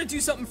sec. I'm gonna do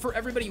something for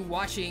everybody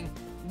watching.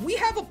 We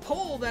have a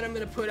poll that I'm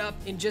gonna put up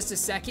in just a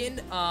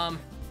second,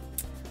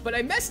 but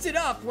I messed it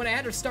up when I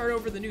had to start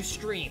over the new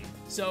stream.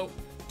 So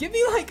give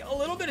me like a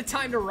little bit of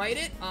time to write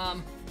it.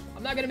 I'm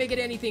not gonna make it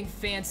anything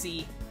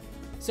fancy.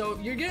 So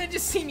you're gonna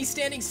just see me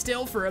standing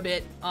still for a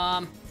bit.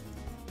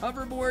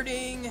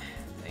 Hoverboarding,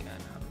 hang on,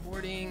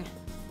 hoverboarding,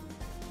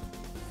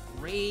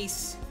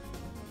 race,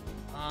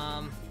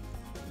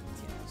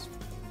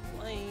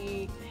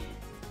 light,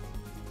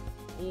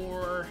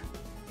 or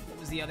what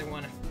was the other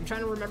one? I'm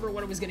trying to remember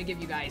what I was gonna give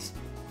you guys.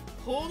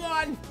 Hold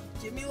on,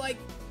 give me like,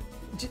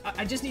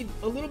 I just need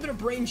a little bit of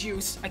brain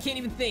juice. I can't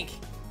even think.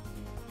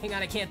 Hang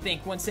on, I can't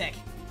think, one sec.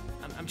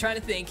 I'm trying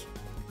to think.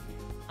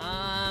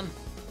 It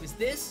was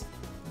this,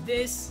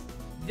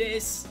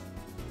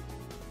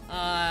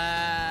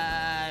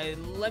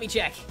 let me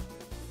check.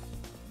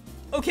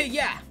 Okay,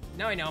 yeah,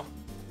 now I know.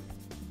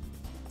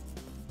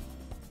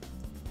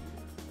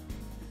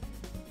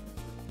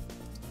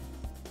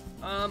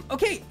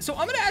 Okay, so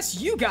I'm gonna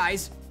ask you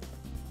guys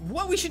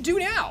what we should do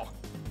now.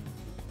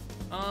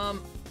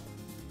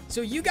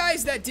 So you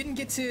guys that didn't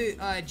get to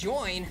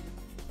join,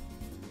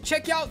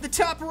 check out the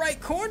top right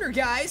corner,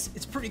 guys.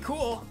 It's pretty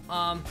cool.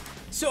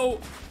 So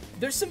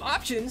there's some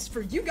options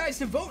for you guys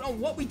to vote on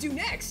what we do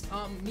next.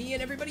 Me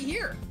and everybody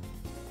here.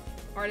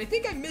 All right, I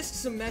think I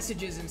missed some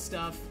messages and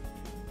stuff.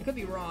 I could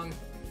be wrong.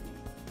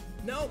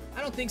 No,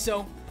 I don't think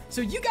so.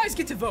 So you guys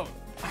get to vote.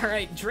 All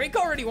right, Drake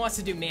already wants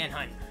to do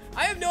Manhunt.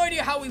 I have no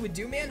idea how we would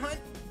do Manhunt,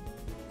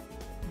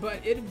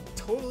 but it'd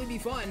totally be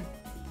fun.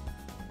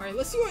 All right,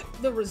 let's see what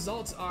the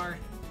results are.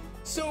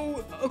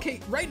 So, okay,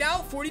 right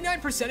now,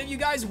 49% of you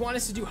guys want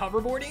us to do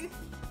hoverboarding.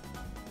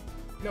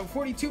 No,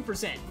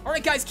 42%. All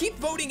right, guys, keep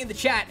voting in the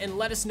chat and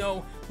let us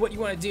know what you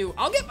want to do.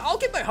 I'll get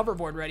my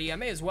hoverboard ready. I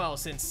may as well,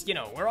 since, you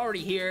know, we're already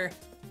here.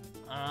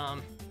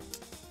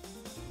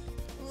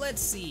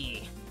 Let's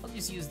see. I'll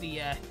just use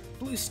the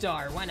blue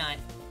star. Why not?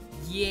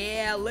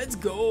 Yeah, let's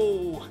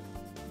go.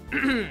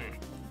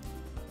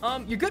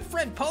 Your good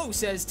friend Poe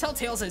says,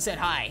 Telltales I said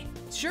hi.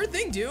 Sure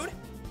thing, dude.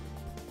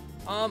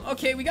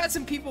 Okay, we got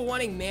some people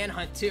wanting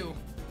Manhunt too.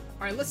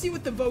 All right, let's see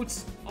what the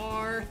votes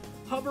are.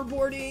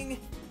 Hoverboarding,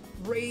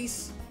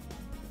 race.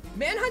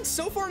 Manhunt's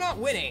so far not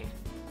winning.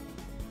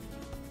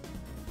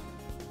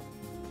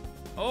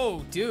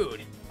 Oh,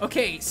 dude.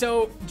 Okay,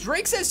 so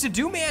Drake says to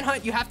do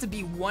Manhunt, you have to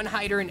be one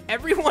hider and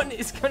everyone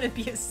is gonna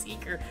be a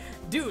seeker.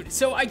 Dude,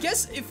 so I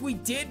guess if we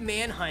did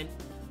Manhunt,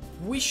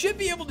 we should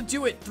be able to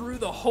do it through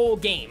the whole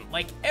game.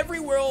 Like, every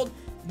world,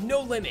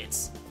 no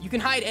limits. You can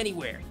hide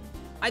anywhere.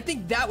 I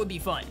think that would be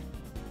fun.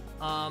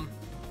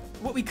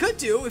 What we could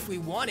do, if we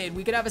wanted,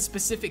 we could have a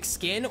specific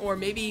skin, or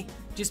maybe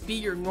just be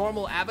your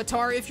normal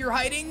avatar if you're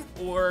hiding,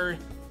 or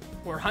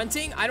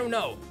hunting. I don't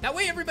know. That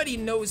way everybody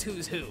knows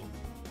who's who.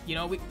 You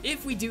know,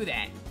 if we do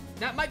that,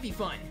 that might be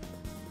fun.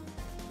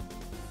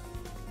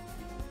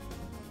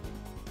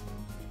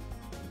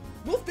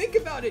 We'll think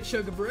about it,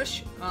 Sugar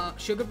Brush.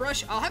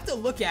 I'll have to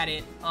look at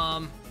it,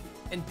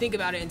 and think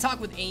about it, and talk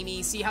with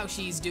Amy, see how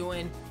she's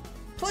doing.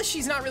 Plus,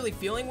 she's not really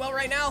feeling well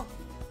right now.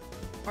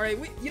 All right,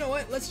 you know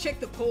what? Let's check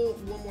the poll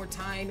one more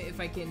time if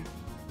I can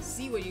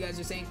see what you guys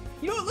are saying.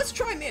 You know what? Let's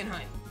try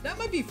Manhunt. That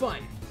might be fun.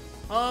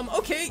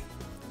 Okay.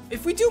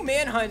 If we do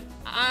Manhunt,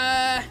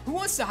 who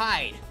wants to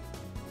hide?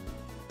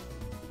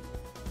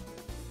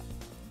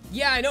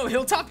 Yeah, I know.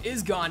 Hilltop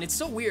is gone. It's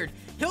so weird.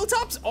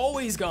 Hilltop's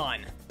always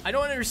gone. I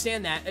don't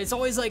understand that. It's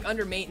always like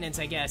under maintenance,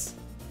 I guess.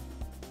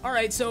 All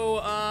right,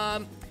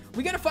 so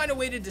we gotta find a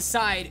way to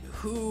decide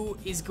who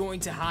is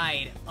going to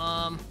hide.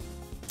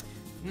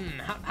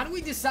 How do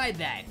we decide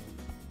that?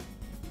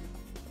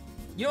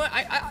 You know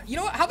what? You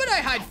know what? How about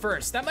I hide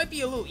first? That might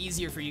be a little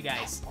easier for you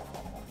guys.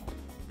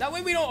 That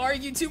way we don't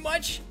argue too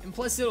much, and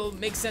plus it'll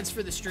make sense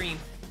for the stream.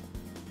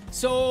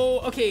 So,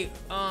 okay,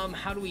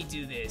 how do we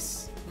do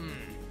this?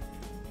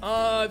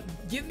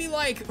 Give me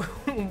like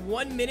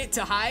 1 minute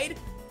to hide,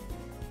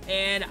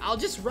 and I'll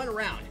just run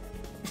around.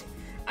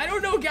 I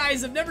don't know,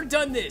 guys. I've never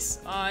done this.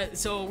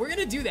 So we're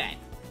gonna do that.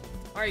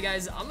 All right,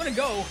 guys. I'm gonna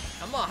go.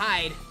 I'm gonna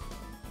hide.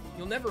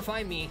 You'll never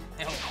find me.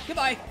 I hope.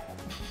 Goodbye.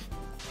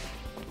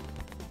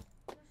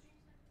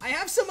 I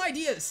have some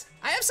ideas.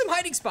 I have some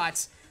hiding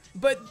spots,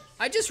 but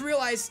I just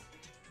realized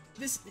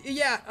this.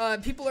 Yeah,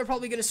 people are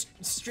probably gonna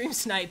stream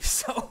snipe,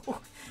 so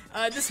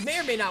this may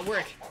or may not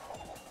work.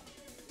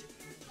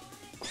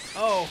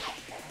 Oh,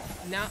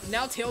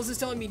 now Tails is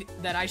telling me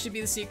that I should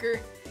be the seeker.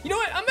 You know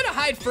what? I'm gonna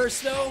hide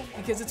first though,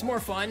 because it's more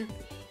fun.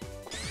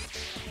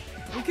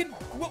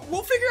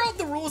 We'll figure out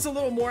the rules a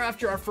little more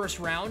after our first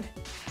round.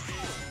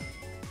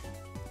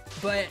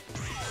 But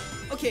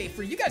okay,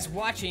 for you guys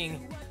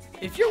watching,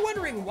 if you're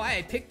wondering why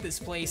I picked this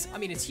place, I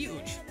mean, it's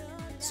huge.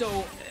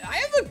 So I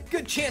have a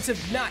good chance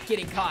of not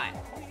getting caught.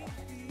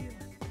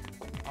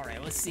 All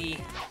right, let's see.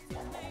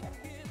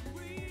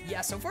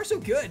 Yeah, so far so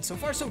good. So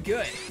far so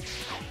good.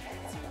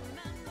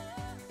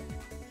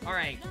 All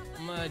right,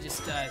 I'm gonna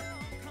just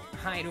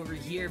hide over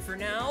here for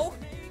now.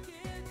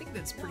 I think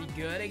that's pretty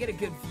good. I get a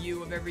good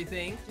view of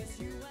everything.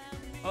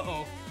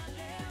 Uh-oh.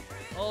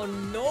 Oh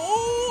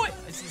no!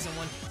 I see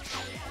someone.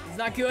 It's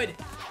not good.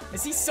 I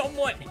see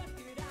someone.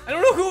 I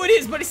don't know who it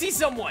is, but I see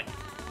someone.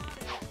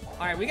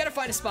 All right, we gotta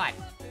find a spot.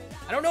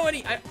 I don't know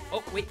any.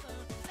 Oh wait.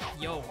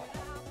 Yo.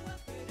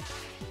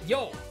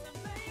 Yo.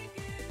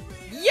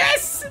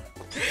 Yes!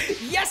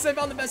 Yes, I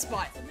found the best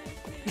spot.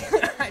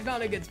 I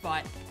found a good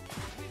spot.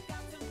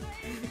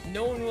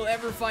 No one will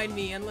ever find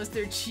me unless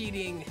they're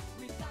cheating,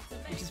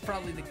 which is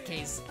probably the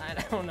case.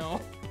 I don't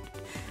know.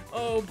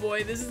 Oh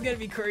boy, this is gonna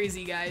be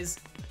crazy, guys.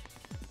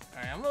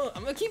 All right,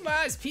 I'm gonna keep my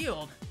eyes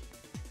peeled.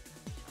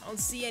 I don't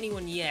see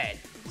anyone yet,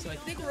 so I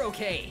think we're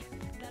okay.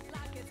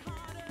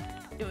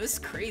 Yo, this is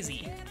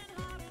crazy.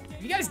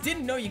 If you guys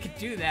didn't know you could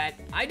do that,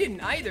 I didn't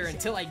either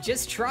until I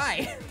just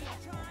tried.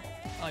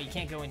 Oh, you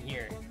can't go in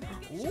here.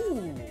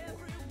 Ooh.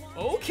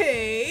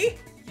 Okay.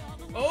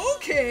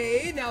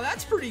 Okay, now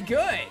that's pretty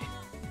good.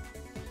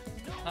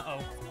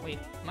 Uh-oh. Wait,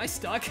 am I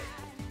stuck?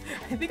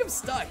 I think I'm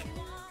stuck.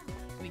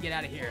 Let me get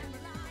out of here.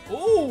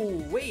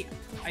 Oh, wait.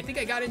 I think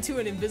I got into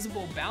an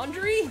invisible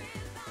boundary?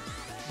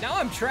 Now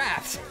I'm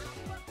trapped.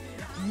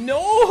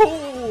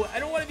 No! I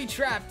don't want to be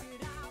trapped.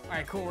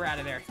 Alright, cool. We're out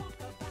of there.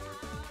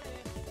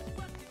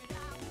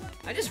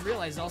 I just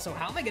realized also,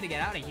 how am I going to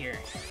get out of here?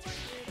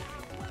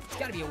 There's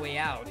got to be a way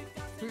out.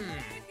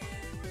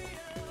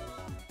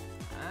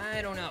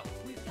 I don't know.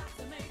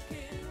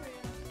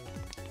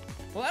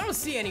 Well, I don't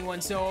see anyone,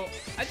 so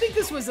I think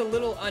this was a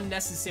little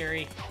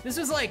unnecessary. This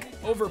was like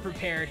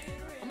over-prepared.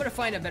 I'm gonna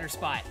find a better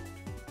spot.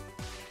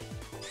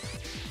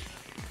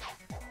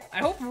 I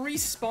hope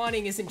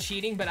respawning isn't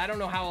cheating, but I don't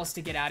know how else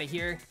to get out of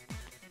here.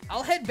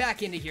 I'll head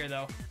back into here,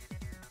 though.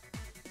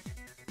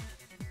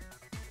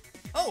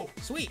 Oh,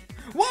 sweet.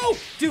 Whoa!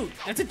 Dude,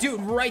 that's a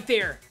dude right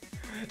there.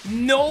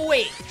 No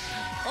way.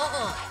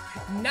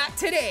 Not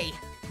today.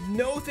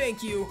 No,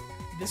 thank you.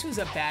 This was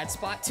a bad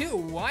spot too.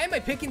 Why am I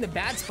picking the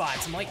bad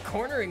spots? I'm like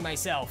cornering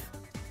myself.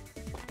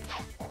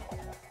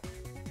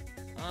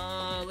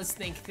 Let's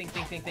think.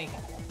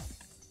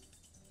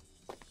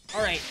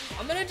 All right,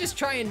 I'm gonna just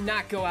try and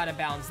not go out of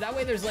bounds. That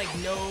way there's like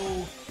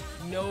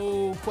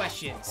no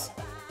questions.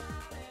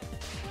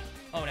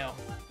 Oh no,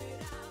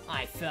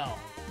 I fell.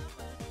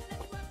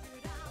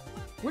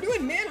 We're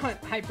doing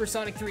Manhunt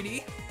Hypersonic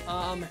 3D.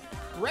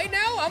 Right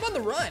now I'm on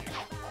the run.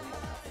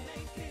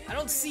 I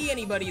don't see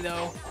anybody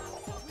though.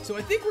 So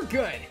I think we're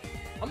good.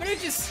 I'm gonna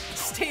just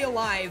stay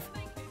alive.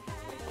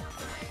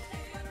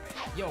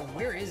 Yo,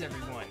 where is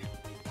everyone?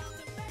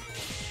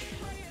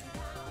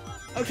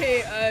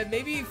 Okay,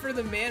 maybe for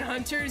the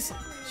manhunters,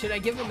 should I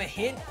give them a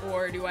hint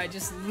or do I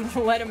just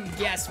let them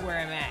guess where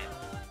I'm at?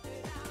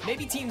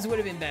 Maybe teams would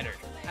have been better.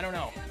 I don't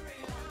know.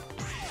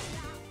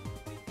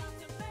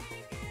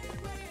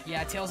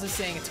 Yeah, Tails is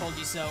saying I told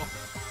you so.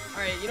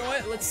 Alright, you know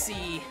what? Let's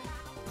see.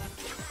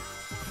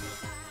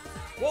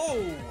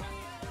 Whoa!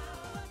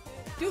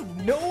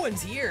 Dude, no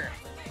one's here.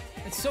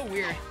 It's so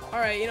weird.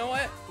 Alright, you know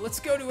what? Let's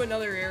go to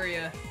another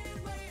area.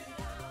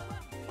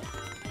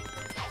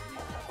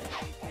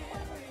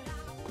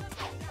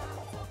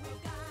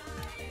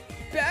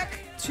 Back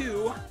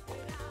to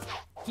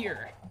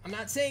here. I'm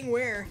not saying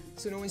where,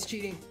 so no one's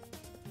cheating.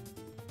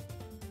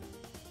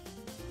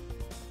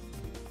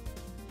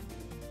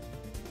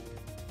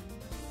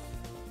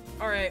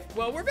 Alright,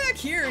 well, we're back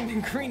here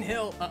in Green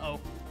Hill. Uh-oh.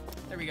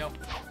 There we go.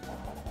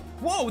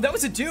 Whoa, that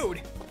was a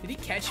dude. Did he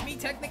catch me,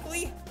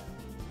 technically?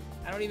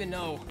 I don't even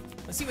know.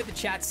 Let's see what the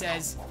chat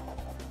says.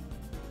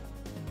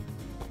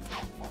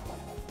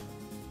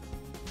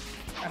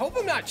 I hope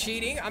I'm not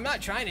cheating. I'm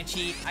not trying to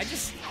cheat. I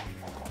just...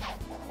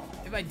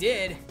 If I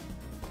did,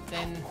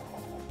 then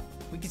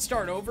we could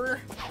start over,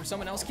 or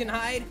someone else can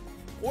hide.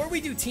 Or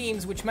we do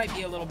teams, which might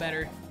be a little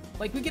better.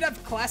 Like, we could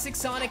have classic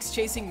Sonics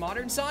chasing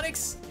modern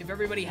Sonics, if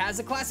everybody has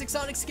a classic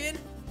Sonic skin.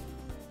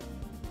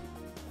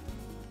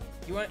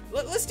 You want?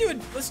 Let's do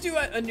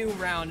a new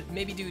round.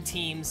 Maybe do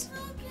teams.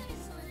 Okay,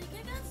 Sonic,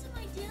 I got some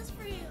ideas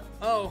for you.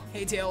 Oh,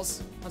 hey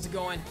Tails, how's it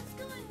going? It's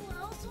going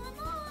well, so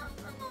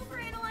I'm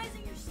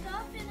overanalyzing your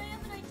stuff, and I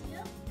have an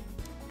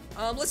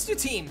idea. Let's do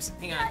teams.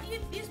 Hang on. Yeah,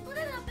 you split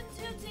it up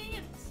into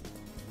teams,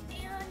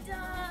 and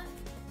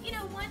you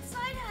know, one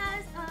side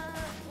has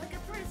like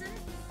a prison,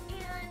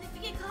 and if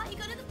you get caught, you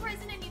go to the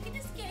prison and you can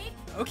escape.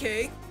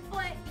 Okay.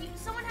 But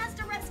someone has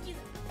to rescue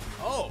them.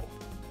 Oh,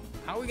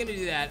 how are we gonna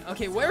do that?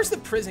 Okay, where's the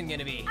prison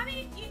gonna be? I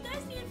mean, you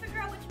guys need to figure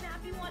out which map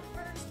you want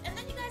first, and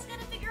then you guys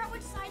gotta figure out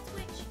which side's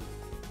which.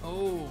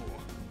 Oh.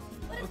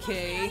 But it's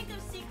Okay. mostly hide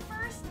and seek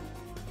first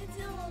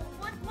until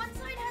one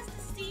side has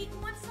to seek,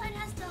 one side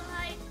has to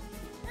hide,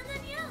 and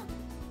then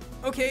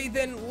yeah. Okay,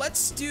 then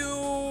let's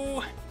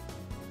do.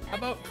 How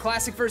about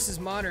classic versus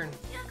modern?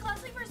 Yeah,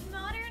 classic versus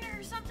modern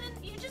or something.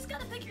 You just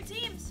gotta pick your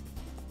teams.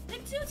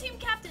 Pick 2 team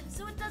captains,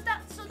 so it does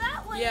that. So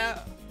that way. Yeah.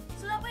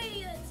 So that way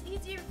it's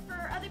easier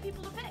for other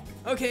people to pick.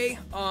 Okay.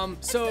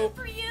 So. Except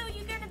for you,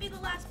 you're gonna be the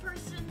last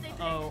person they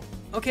pick. Oh.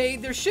 Okay,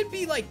 there should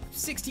be like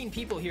 16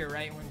 people here,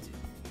 right? 1, 2, 3,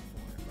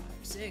 4,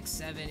 5, 6,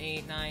 7,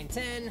 8, 9,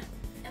 10.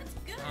 That's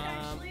good,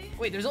 actually.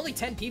 Wait, there's only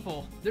 10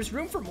 people. There's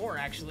room for more,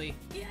 actually.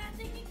 Yeah, I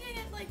think you can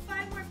get like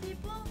 5 more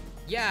people.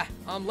 Yeah,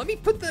 let me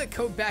put the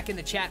code back in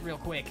the chat real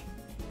quick.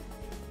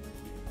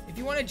 If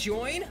you want to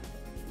join,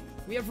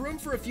 we have room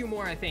for a few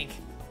more, I think.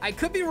 I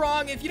could be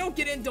wrong. If you don't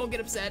get in, don't get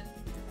upset.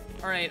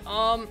 All right,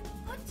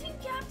 What team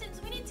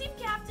captains? We need team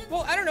captains.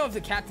 well, I don't know if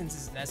the captains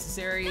is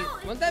necessary. No,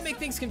 Won't that make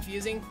things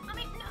confusing? I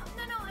mean,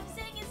 no, I'm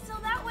saying it's so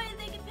that way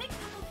they can pick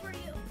people for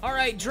you. All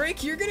right,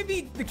 Drake, you're gonna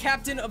be the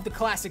captain of the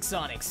classic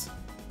Sonics.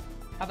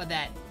 How about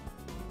that?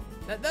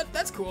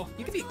 That's cool.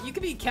 You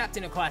could be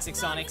captain of classic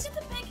Sonics. You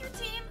get to pick your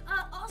team.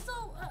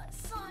 Also,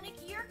 Sonic,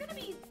 you're gonna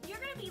be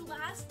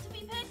last to be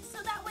picked,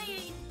 so that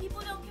way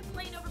people don't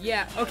complain over.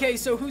 Yeah. picking you. Okay.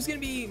 So who's gonna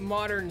be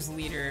Modern's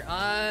leader?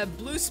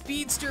 Blue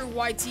Speedster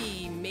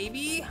YT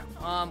maybe.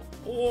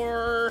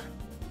 Or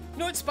you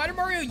know what? Spider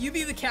Mario, you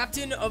be the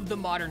captain of the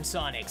Modern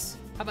Sonics.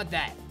 How about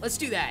that? Let's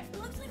do that.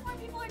 It looks like more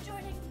people are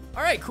joining.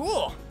 All right.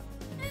 Cool.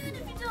 And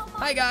if you don't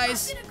mind, Hi,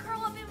 guys. I'm gonna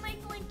curl up in my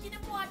blanket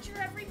and watch your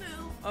every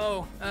move.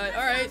 Oh. That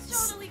All right.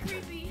 sounds totally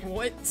creepy.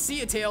 What? See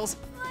ya, Tails.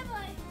 Bye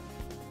bye.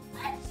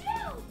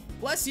 Achoo!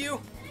 Bless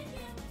you. Thank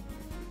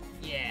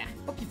you. Yeah.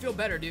 Hope you feel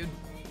better, dude.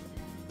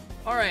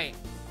 All right.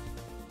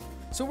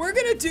 So we're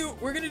gonna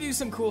do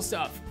some cool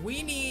stuff.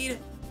 We need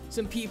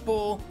some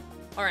people.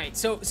 All right.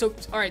 So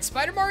all right.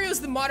 Spider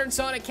Mario's the Modern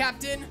Sonic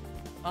captain.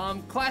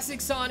 Classic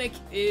Sonic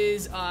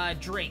is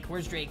Drake.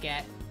 Where's Drake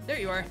at? There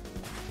you are.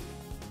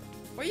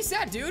 Why are you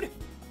sad, dude?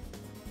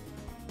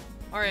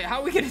 All right. How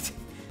are we gonna?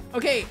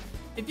 Okay.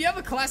 If you have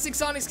a classic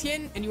Sonic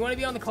skin and you want to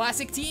be on the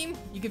classic team,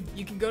 you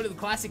can go to the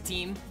classic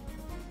team.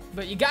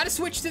 But you gotta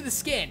switch to the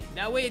skin.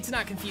 That way it's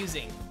not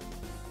confusing.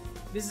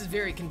 This is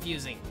very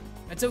confusing.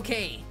 That's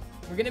okay.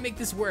 We're gonna make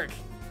this work.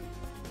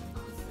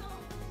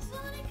 Also,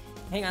 Sonic.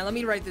 Hang on, let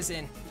me write this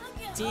in.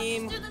 Okay,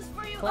 Team I'll just do this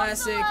for you.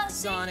 Classic also,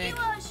 Sonic.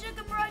 Thank you,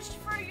 Sugar Brush,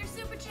 for your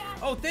super chat.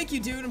 Oh, thank you,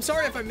 dude. I'm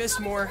sorry if I missed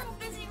Sonic's more. a little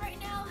busy right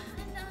now,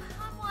 and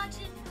I'm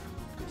watching.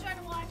 I'm trying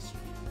to watch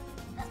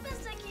as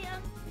best I can.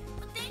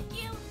 But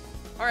thank you.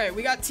 All right,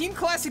 we got Team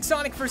Classic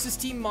Sonic versus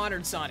Team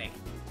Modern Sonic.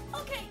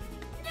 Okay,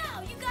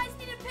 now you guys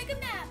need to pick a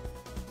map.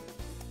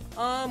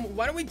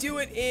 Why don't we do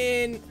it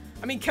in?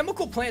 I mean,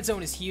 Chemical Plant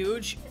Zone is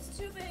huge. It's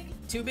too big.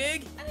 Too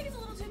big? I think it's a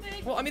little too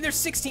big. Well, I mean, there's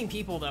 16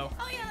 people though.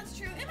 Oh yeah, that's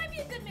true. It might be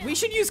a good map. We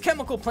should use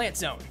Chemical Plant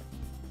Zone.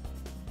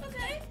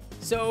 Okay.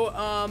 So,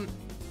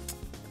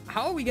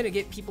 how are we gonna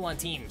get people on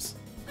teams?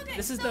 Okay.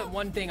 This is so the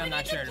one thing I'm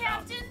not sure we need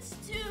about. the captains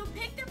to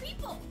pick their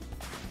people.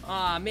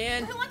 Aw,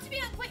 man. Who wants to be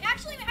on? Wait,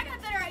 actually, I got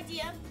a better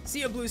idea.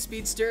 See ya, Blue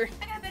Speedster.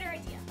 I got a better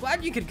idea.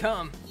 Glad you could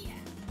come. Yeah.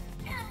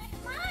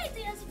 My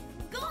idea is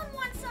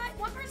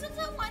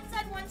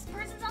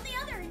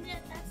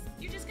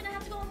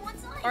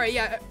All right,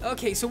 yeah,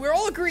 okay, so we're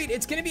all agreed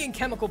it's gonna be in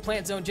Chemical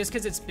Plant Zone just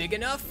because it's big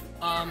enough.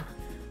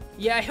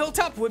 Yeah,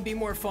 Hilltop would be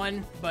more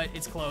fun, but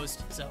it's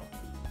closed, so.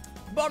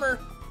 Bummer.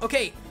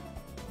 Okay,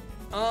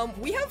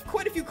 we have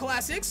quite a few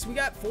classics. We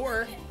got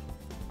 4.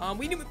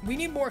 We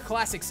need more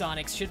classic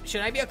Sonics.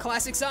 Should I be a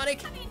classic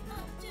Sonic? I mean,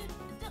 dude,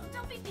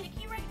 don't be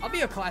picky right now. I'll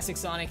be a classic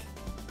Sonic.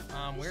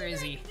 Where is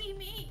he? Be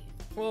me.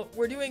 Well,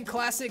 we're doing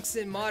classics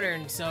and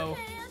modern, so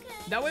Okay.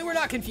 that way we're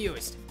not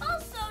confused.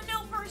 Also,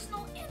 no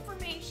personal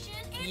information.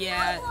 And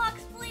Yeah. ROBLOX,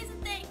 please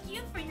and thank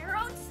you for your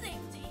own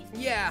safety.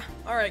 Yeah,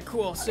 all right,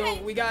 cool. So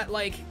Okay. we got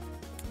like,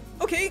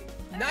 okay,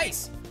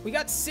 nice. We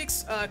got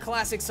 6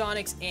 classic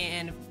Sonics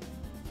and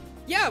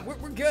yeah, we're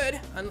good.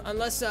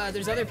 Unless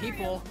there's other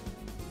people.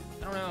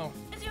 I don't know.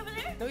 Is he over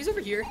there? No, he's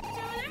over here. Is he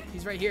over there?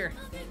 He's right here.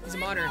 Okay, He's a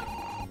cool. modern.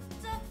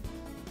 What's up?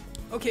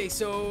 Okay,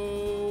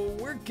 so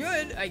we're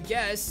good, I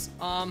guess.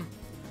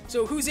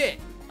 So who's it?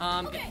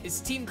 Okay. Is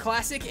Team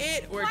Classic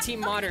it or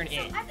Team Modern so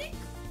it? I think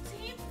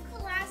Team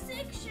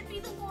Classic should be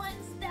the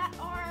ones that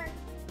are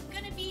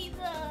gonna be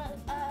the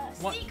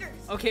What? seekers.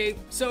 Okay,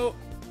 so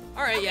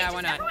all right, Okay, yeah, just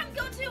why not? Everyone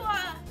go to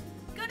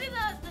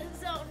the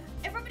zone.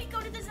 Everybody go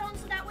to the zone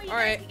so that way you All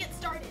guys right. can get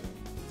started.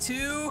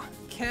 2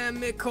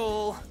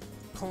 chemical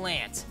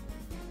plant.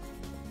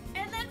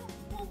 And then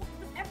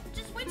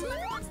just wait till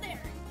everyone's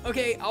there.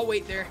 Okay, I'll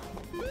wait there.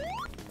 Okay.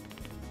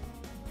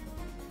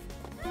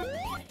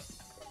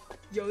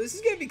 Yo, this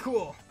is gonna be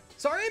cool.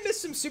 Sorry I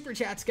missed some super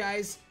chats,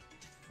 guys.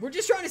 We're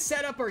just trying to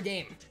set up our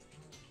game.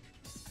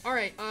 All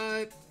right,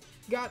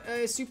 got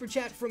a super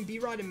chat from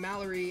B-Rod and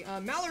Mallory.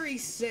 Mallory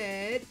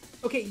said,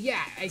 okay,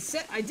 yeah,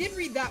 I did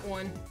read that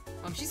one.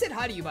 She said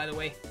hi to you, by the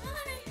way.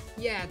 Hi.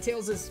 Yeah,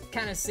 Tails is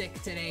kind of sick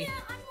today. Yeah,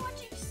 I'm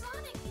watching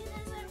Sonic in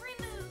his every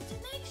move to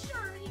make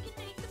sure he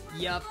can make the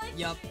perfect Yup.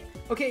 life stream.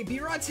 Okay,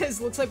 B-Rod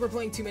says, looks like we're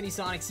playing too many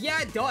Sonics.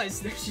 Yeah, it does.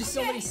 There's just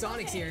so many Okay,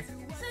 Sonics okay. here.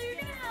 So you're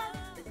gonna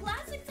have the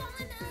classics on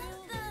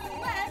the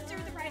left or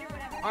the right or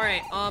whatever. All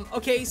right,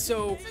 okay,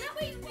 so So that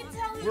way you can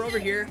tell who's we're over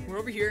in. here. We're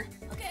over here.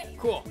 Okay.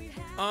 Cool.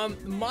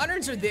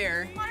 Moderns are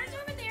there. Moderns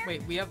over there.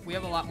 Wait, we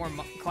have a lot more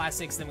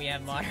classics than we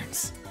have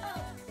moderns.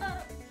 Oh, so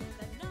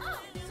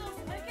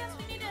I guess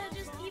we need to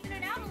just even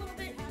it out a little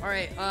bit. All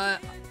right,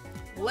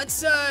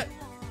 let's How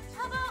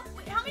about,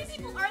 wait, how many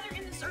people are there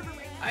in the server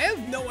right now? I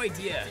have no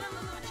idea.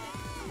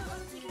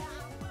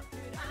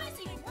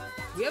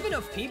 We have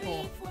enough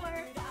people. 3,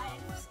 4, 5,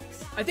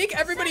 6, I think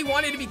everybody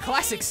wanted to be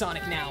classic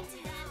Sonic now.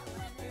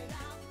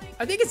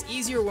 I think it's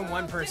easier when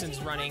one person's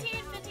 15, running.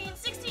 14,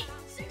 15,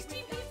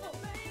 16 people.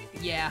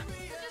 Yeah.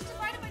 Just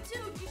divide it by 2.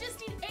 You just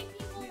need 8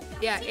 people.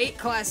 Yeah, 8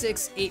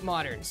 classics, 8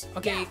 moderns.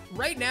 Okay, Yeah.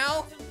 right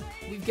now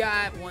we've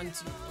got 1, 2,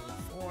 3,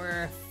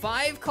 4,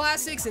 5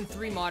 classics and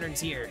 3 moderns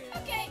here.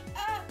 Okay,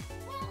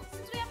 well,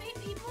 since we have 8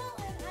 people,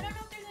 and I don't know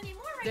if there's any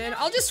more right Then now.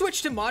 I'll just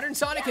switch to modern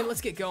Sonic and Yeah.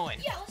 let's get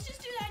going. Yeah, let's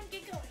just do that and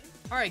get going.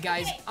 All right,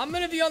 guys, Okay. I'm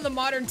gonna be on the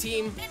modern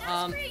team. And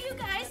as for you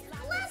guys, the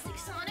classic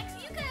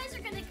Sonics, you guys are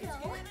gonna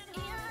go, and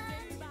you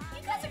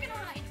guys are gonna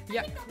hide.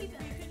 Yeah. I think that'll be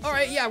better. All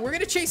right, yeah, we're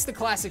gonna chase the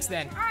classics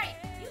then. All right,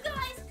 you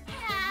guys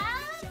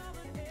have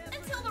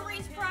until the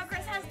race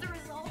progress has the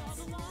results.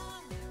 So,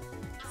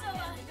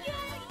 yeah,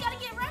 you gotta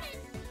get running.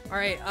 All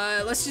right,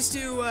 let's just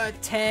do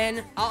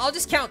 10. I'll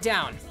just count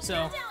down.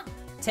 So Count down.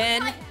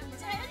 10. 10.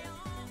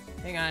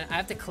 Hang on, I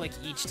have to click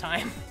each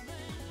time.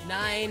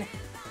 9,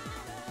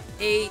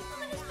 8, I'm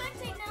gonna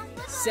spectate now.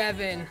 Look,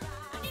 7,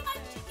 I need my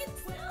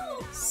chickens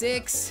too.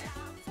 6.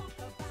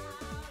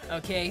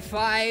 Okay,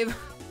 5.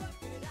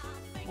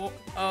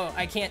 Oh,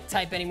 I can't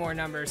type any more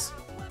numbers.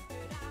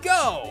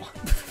 Go!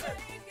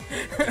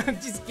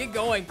 Just get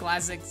going,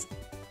 classics.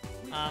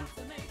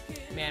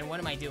 Man, what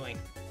am I doing?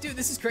 Dude,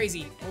 this is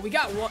crazy. Well, we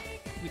got one.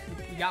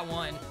 We got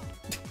one.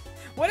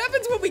 What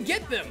happens when we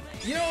get them?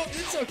 You know,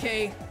 it's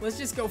okay. Let's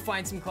just go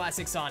find some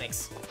classic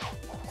Sonics.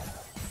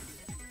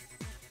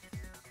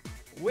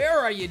 Where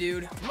are you,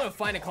 dude? I'm gonna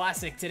find a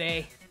classic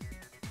today.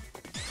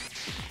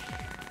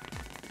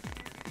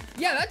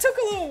 Yeah, that took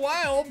a little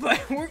while,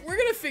 but we're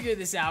gonna figure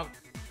this out.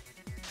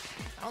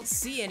 I don't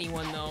see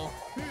anyone, though.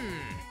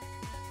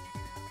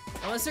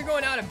 Unless they're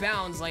going out of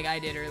bounds like I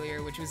did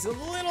earlier, which was a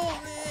little...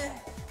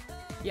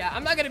 Yeah,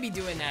 I'm not gonna be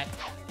doing that.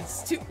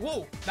 It's too...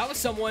 Whoa, that was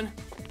someone.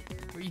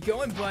 Where you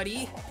going,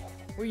 buddy?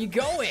 Where you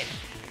going?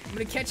 I'm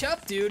gonna catch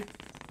up, dude.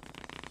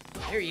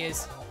 There he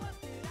is.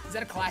 Is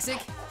that a classic?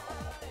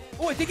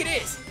 Oh, I think it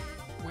is.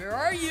 Where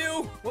are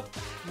you? Whoop,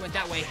 you went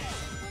that way.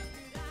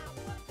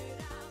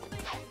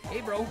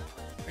 Hey, bro.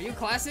 Are you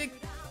classic?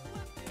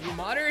 Are you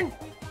modern?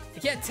 I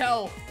can't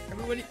tell.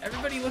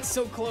 Everybody looks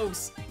so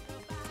close.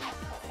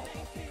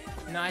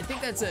 No, I think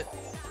that's it.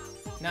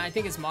 No, I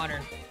think it's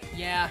modern.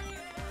 Yeah.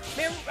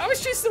 Man, I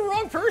was chasing the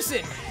wrong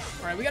person.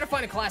 All right, we gotta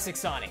find a classic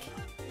Sonic.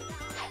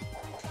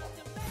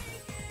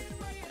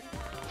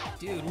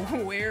 Dude,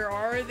 where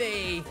are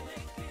they?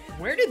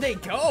 Where did they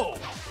go?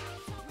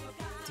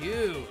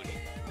 Dude,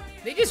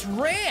 they just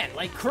ran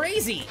like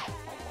crazy.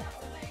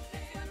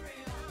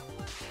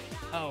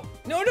 Oh,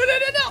 no.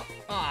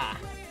 Ah.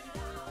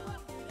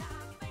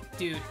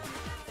 Dude.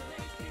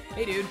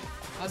 Hey, dude.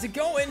 How's it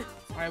going?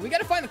 All right, we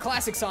gotta find the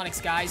classic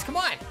Sonics, guys. Come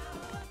on.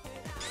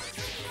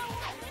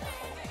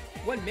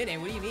 1 minute?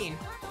 What do you mean?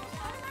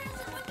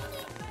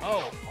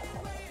 Oh.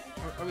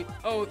 Are we,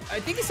 oh, I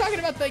think he's talking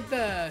about like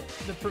the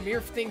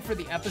premiere thing for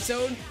the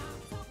episode.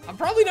 I'm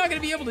probably not gonna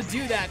be able to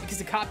do that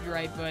because of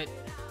copyright, but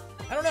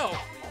I don't know.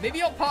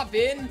 Maybe I'll pop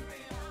in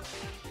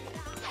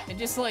and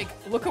just like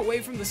look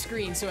away from the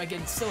screen so I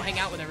can still hang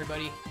out with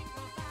everybody.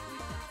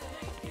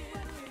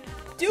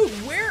 Dude,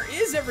 where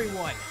is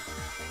everyone?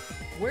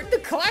 Where'd the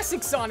classic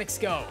Sonics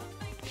go?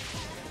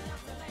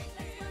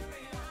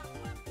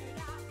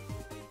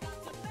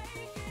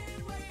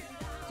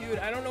 Dude,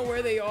 I don't know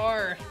where they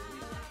are.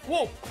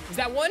 Whoa, is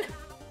that one?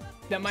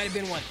 That might have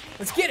been one.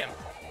 Let's get him.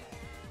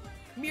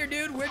 Come here,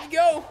 dude. Where'd you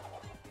go?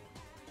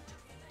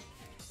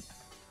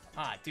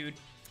 Ah, dude.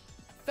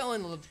 Fell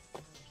in the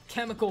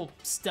chemical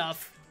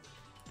stuff.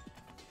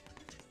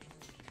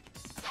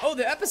 Oh,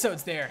 the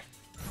episode's there.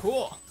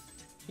 Cool.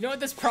 You know what?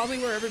 That's probably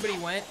where everybody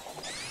went.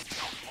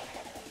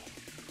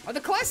 Are the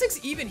classics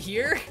even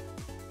here?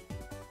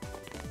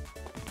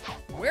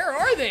 Where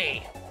are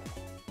they?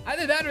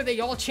 Either that or they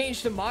all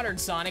changed to modern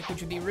Sonic, which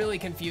would be really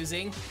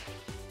confusing.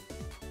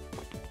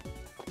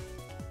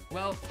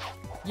 Well,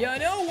 you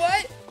know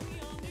what?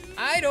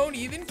 I don't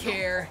even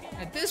care.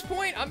 At this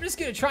point, I'm just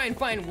gonna try and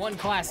find one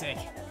classic.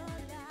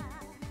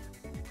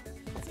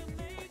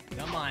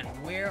 Come on,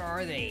 where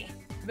are they?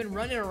 I've been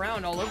running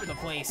around all over the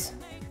place.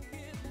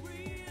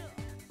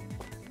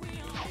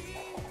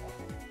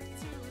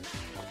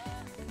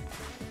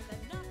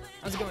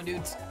 How's it going,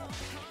 dudes?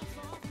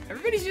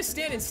 Everybody's just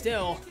standing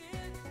still.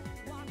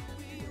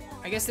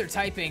 I guess they're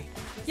typing.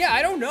 Yeah,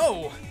 I don't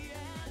know.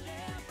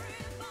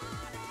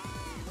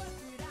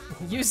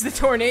 Use the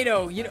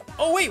tornado. You know.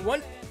 Oh wait,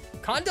 one.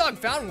 Condog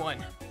found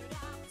one.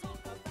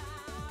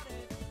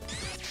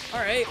 All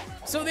right.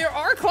 So there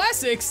are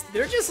classics.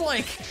 They're just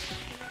like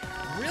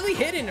really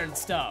hidden and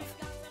stuff.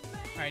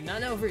 All right,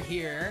 none over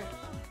here.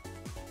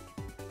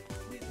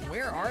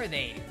 Where are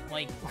they?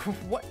 Like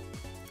what,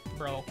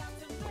 bro?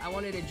 I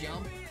wanted to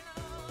jump.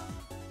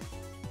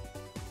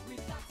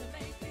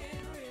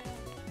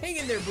 Hang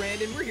in there,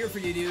 Brandon. We're here for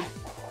you, dude.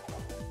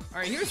 All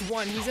right, here's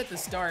one. He's at the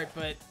start,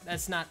 but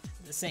that's not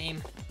the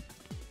same.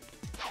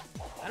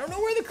 I don't know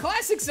where the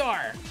classics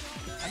are.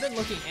 I've been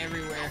looking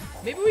everywhere.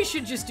 Maybe we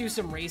should just do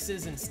some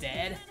races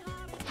instead.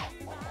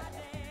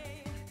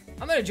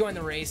 I'm gonna join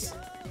the race.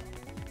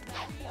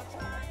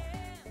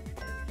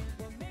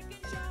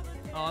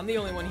 Oh, I'm the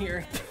only one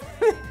here.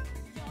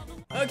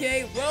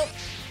 Okay, well,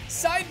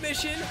 side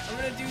mission. I'm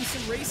gonna do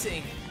some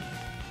racing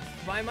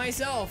by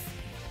myself.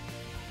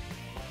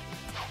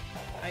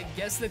 I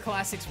guess the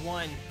classics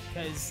won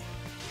because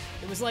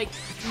it was like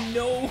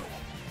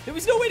there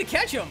was no way to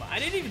catch him. I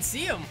didn't even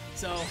see him,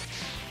 so.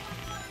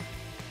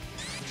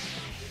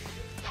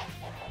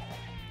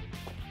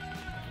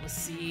 Let's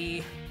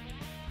see.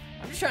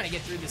 I'm just trying to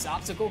get through this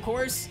obstacle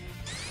course.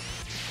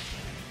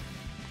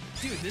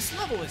 Dude, this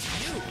level is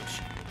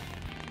huge.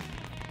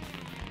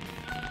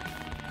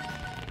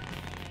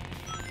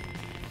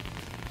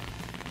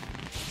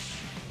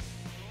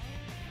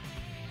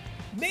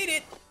 Made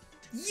it!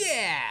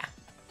 Yeah!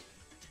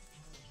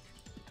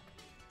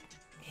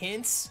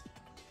 Hints.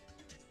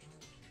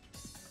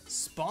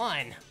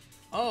 Spawn.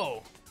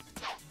 Oh.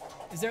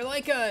 Is there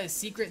like a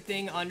secret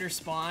thing under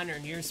spawn or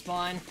near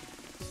spawn?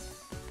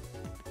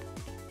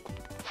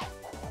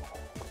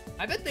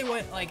 I bet they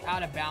went like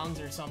out of bounds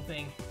or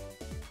something.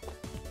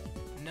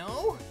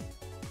 No?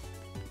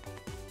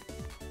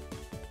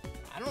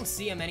 I don't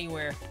see them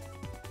anywhere.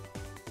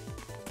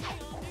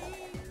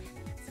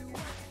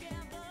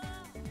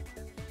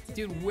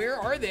 Dude, where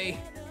are they?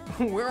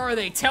 Where are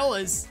they? Tell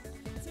us.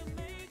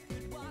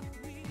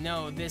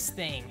 No, this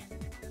thing.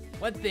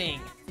 What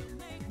thing?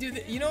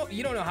 Dude, you know,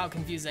 you don't know how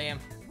confused I am.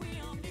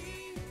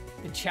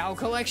 The Chow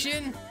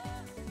collection?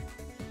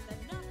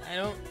 I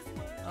don't...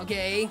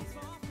 Okay.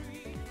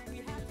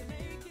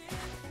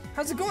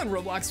 How's it going,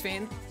 Roblox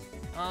fan?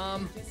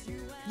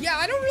 Yeah,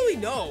 I don't really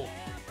know.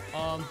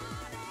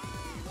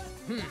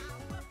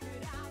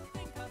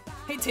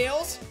 Hey,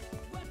 Tails?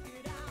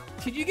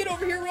 Could you get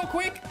over here real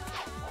quick?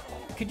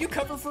 Could you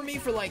cover for me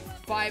for like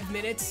 5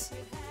 minutes?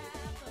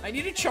 I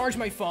need to charge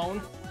my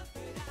phone.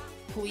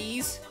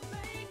 Please.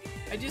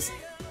 I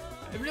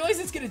realize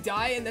it's gonna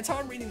die, and that's how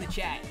I'm reading the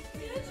chat.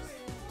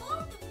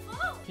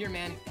 Here,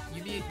 man.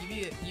 You be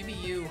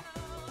you.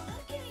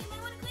 Okay,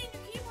 I want to clean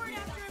your keyboard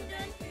after I'm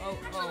done.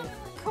 Oh,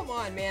 come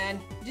on,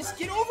 man. Just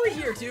get over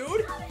here,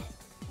 dude.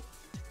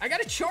 I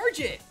gotta charge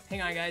it.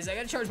 Hang on, guys. I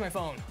gotta charge my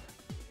phone.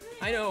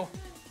 I know.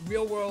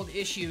 Real world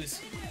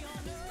issues.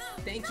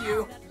 Thank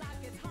you.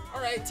 All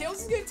right,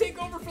 Tails is gonna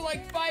take over for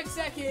like 5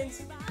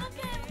 seconds.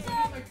 Okay, what's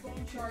Get up? my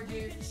phone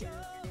charger.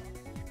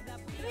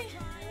 Wait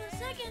a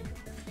second.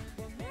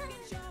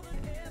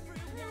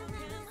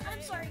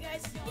 I'm sorry,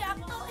 guys. Yeah.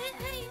 Oh,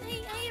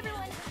 hey,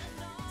 everyone.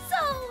 So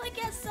I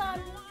guess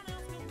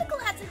the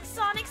classic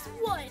Sonics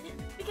won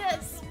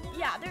because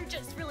yeah, they're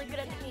just really good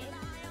at the game.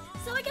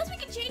 So I guess we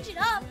can change it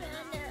up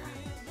and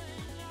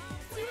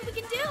see what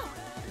we can do.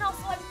 And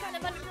also, I'm kind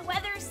of under the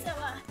weather, so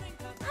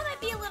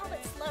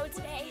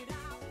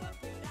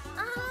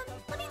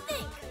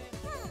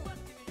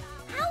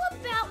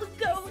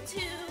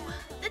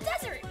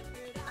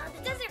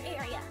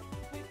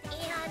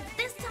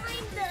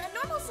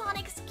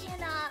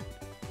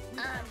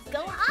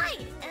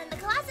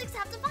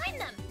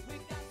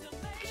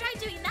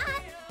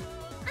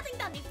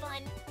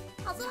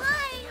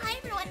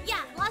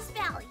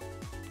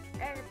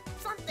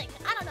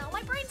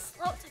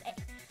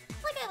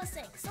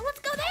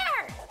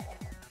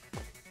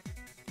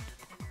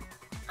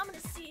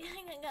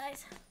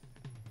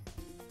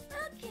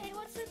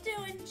everyone's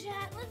doing,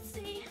 chat. Let's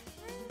see.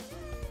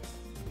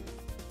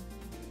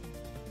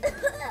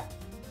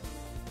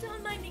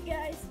 Don't mind me,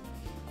 guys.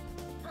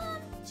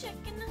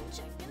 Checking.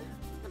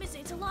 Let me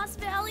see, to Lost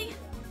Valley.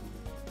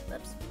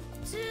 Oops.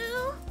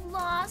 To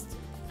Lost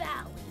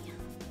Valley.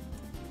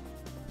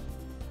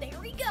 There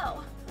we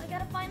go. I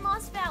gotta find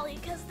Lost Valley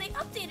because they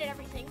updated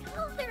everything.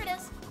 Oh, there it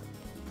is.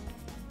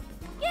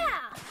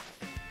 Yeah.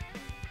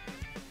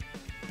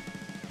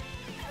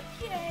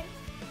 Okay.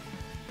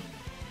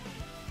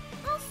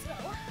 Also,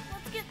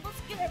 let's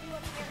get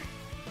everyone here.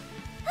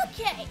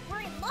 Okay,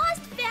 we're in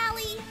Lost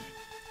Valley,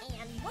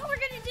 and what we're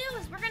gonna do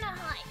is we're gonna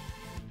hide.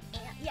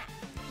 And yeah,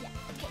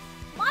 okay.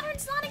 Modern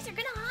Sonics are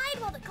gonna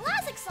hide while the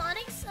classic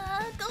Sonics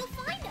go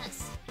find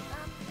us.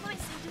 Let me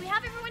see. Do we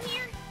have everyone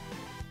here?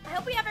 I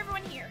hope we have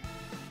everyone here.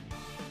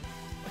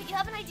 Wait, you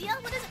have an idea?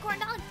 What is it, Corn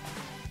Dog?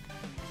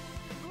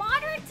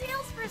 Modern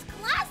Tails versus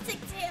Classic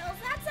Tails.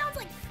 That sounds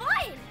like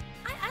fun.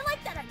 I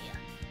like that idea.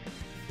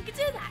 We could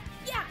do that.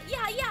 Yeah.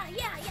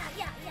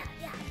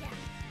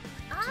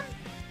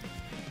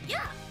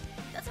 Yeah.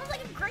 That sounds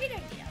like a great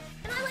idea.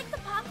 And I like the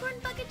popcorn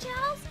bucket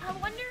chows. I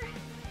wonder.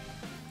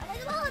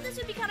 Well, this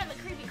would be kind of a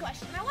creepy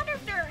question. I wonder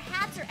if their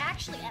hats are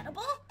actually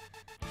edible.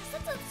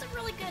 That's a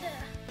really good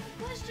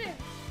question.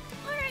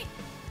 All right.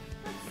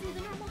 Let's see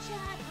the normal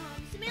chat.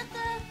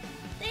 Samantha,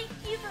 thank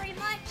you very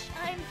much.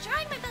 I'm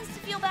trying my best to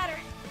feel better.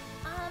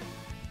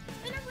 It's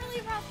been a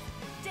really rough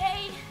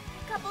day,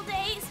 a couple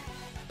days.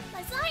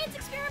 My science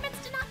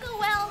experiments did not go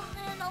well,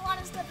 and a lot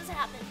of stuff has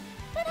happened.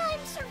 But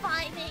I'm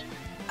surviving.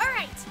 All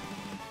right.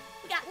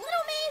 We got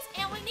little me's,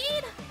 and we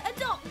need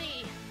adult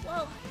me.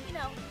 Well, you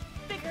know,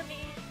 bigger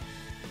me.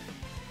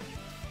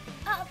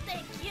 Oh,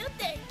 thank you.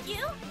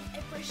 I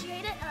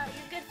appreciate it.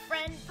 Your good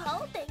friend,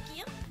 Poe, thank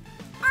you.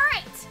 All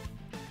right.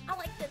 I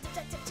like the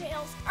Detective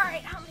Tales. All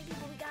right, how many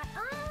people we got?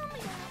 We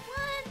got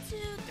 1, 2,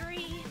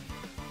 3,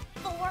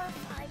 4,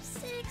 5,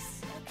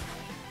 6. Okay.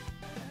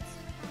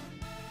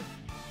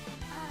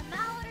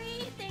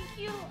 Mallory, thank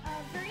you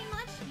very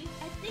much.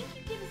 I think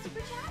you gave a super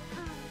chat.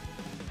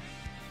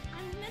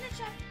 I'm gonna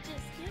check.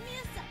 Just give me a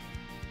sec.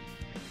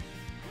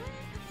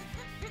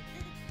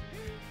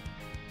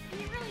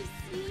 Can't really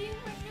see you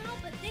right now,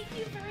 but thank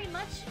you very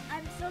much.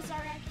 I'm so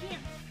sorry. I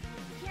can't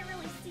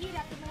really see it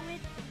at the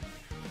moment.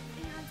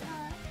 And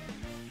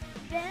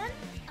Ben,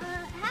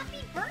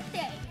 happy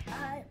birthday.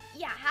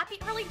 Yeah, happy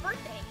early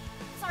birthday.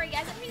 Sorry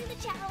guys, I'm reading the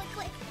chat really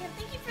quick. And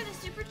thank you for the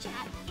super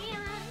chat.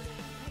 And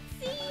let's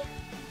see.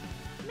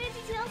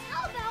 Minty Tails,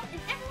 how about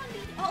if everyone be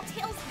the All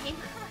Tails game?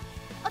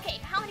 Okay,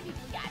 how many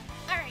people we got?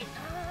 Alright,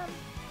 I'm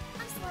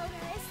slow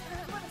guys. I'm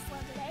a little slow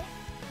today.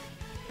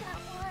 We got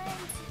 1,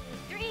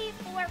 2, 3,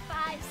 4,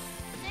 5,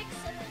 6,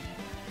 7, 8, 9, 10,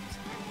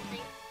 I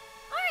think.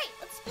 Alright,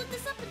 let's split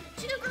this up into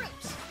 2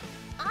 groups.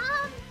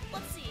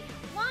 Let's see.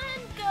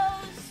 One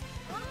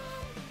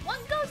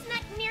goes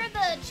near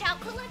the Chow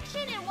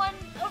collection and one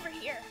over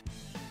here.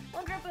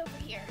 One group over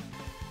here.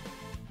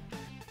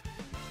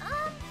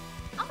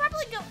 I'll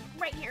probably go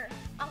right here.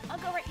 I'll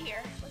go right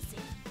here. Let's see.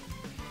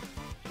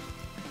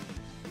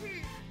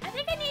 I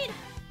think I need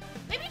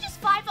maybe just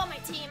 5 on my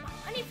team.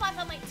 I need 5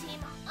 on my team.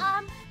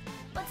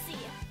 Let's see.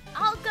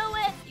 I'll go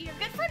with your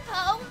good friend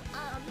Poe.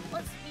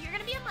 You're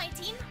gonna be on my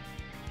team.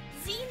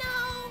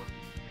 Zeno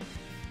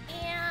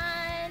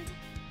and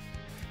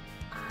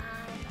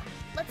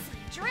let's see,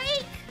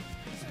 Drake.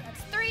 So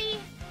that's 3.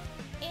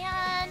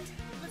 And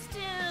let's do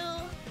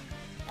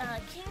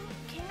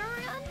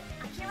Kingaran.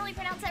 I can't really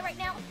pronounce that right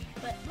now,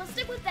 but let's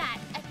stick with that.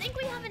 I think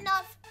we have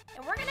enough,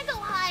 and we're gonna go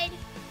hide.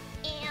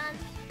 And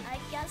I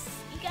guess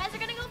you guys are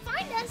gonna go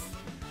find us.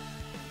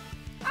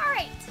 All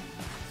right.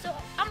 So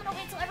I'm gonna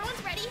wait till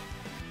everyone's ready.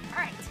 All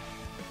right.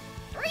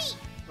 3.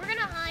 We're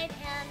gonna hide,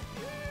 and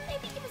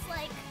maybe give us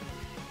like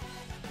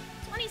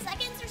 20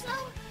 seconds or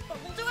so, but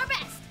we'll do our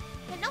best.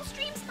 And no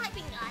stream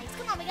sniping, guys.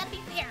 Come on, we gotta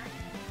be fair.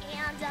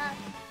 And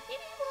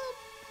maybe we'll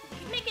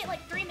make it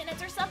like 3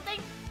 minutes or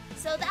something,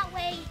 so that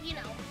way, you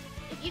know,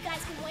 if you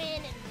guys can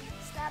win and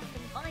stuff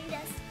and find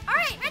us. All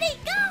right, ready?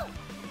 Go!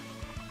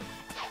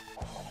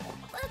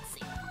 Let's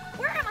see.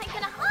 Where am I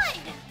gonna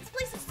hide? This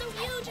place is so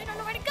huge. I don't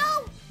know where to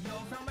go. No,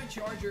 I found my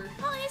charger.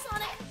 Oh, hey,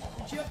 Sonic.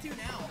 What you up to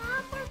now?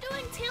 We're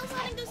doing Tails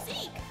Hide and Go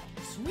Seek.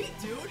 Sweet,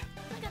 dude.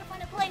 I gotta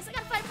find a place. I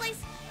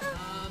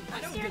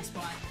know a good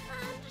spot.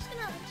 I'm just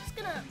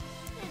gonna,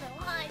 you know,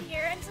 hide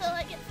here until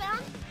I get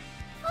found.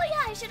 Oh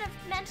yeah, I should have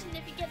mentioned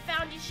if you get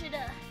found, you should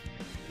not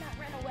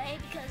run away,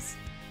 because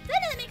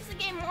then it makes the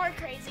game more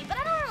crazy. But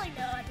I don't really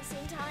know at the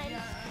same time.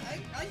 Yeah,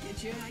 I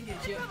get you. I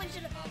probably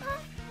should have.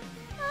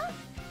 No.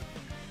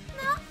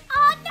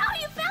 Oh no,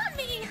 you found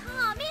me.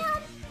 Oh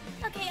man.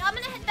 Okay, I'm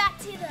gonna head back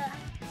to the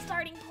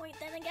starting point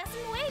then, I guess,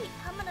 and wait.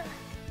 I'm gonna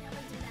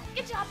do that.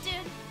 Good job,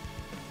 dude.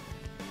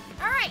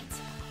 All right.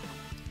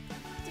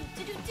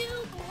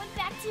 Going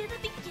back to the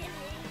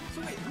beginning.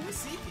 So wait, who is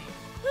seeking?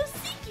 Who's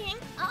seeking?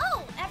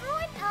 Oh,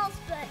 everyone else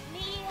but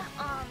me,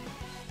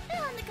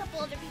 and a couple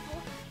other people.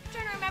 I'm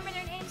trying to remember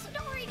their names, so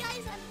don't worry,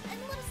 guys.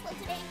 I'm a little slow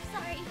today.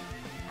 Sorry.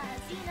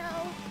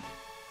 Zeno.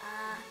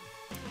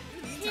 In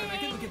the meantime, I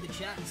can look at the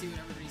chat chat and see what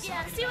everybody's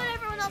Yeah, talking see about. what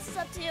everyone else is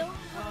up to.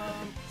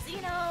 So,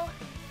 you know,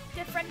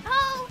 good friend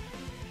Poe,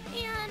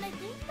 and I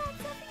think that's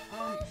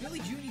everyone. Billy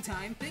Junie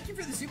time. Thank you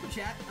for the super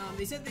chat.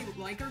 They said they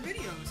like our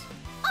videos.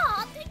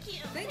 Aw, thank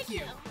you. Thank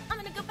you. I'm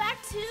gonna go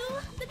back to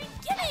the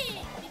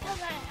beginning because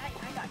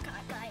I got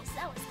caught, guys.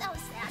 That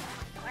was sad on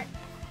my part.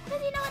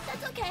 But you know what?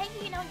 That's okay.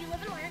 You know, you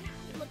live and learn.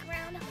 You look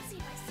around. Let's see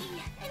if I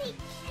see any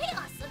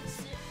chaos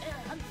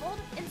unfold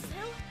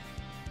ensue.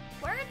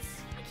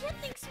 Words? I can't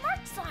think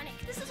smart, Sonic.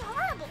 This is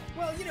horrible.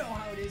 Well, you know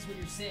how it is when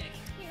you're sick.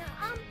 Yeah.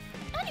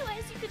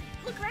 Anyways, you could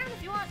look around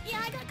if you want.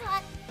 Yeah, I got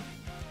caught.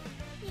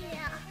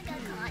 Yeah, I got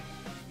caught.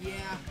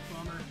 Yeah,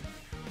 bummer.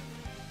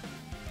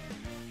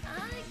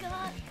 I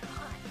got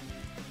caught.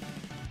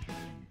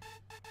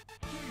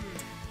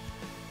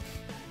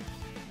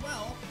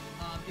 Well,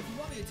 if you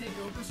want me to take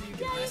over so you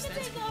can Yeah, you rest, can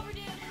that's take over,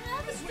 dude.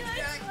 That was Switch good.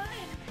 back.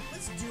 Fine.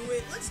 Let's do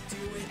it. Let's do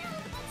it.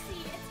 Let's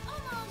see. It's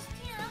almost,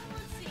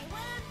 let's see.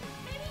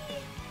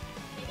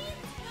 Maybe in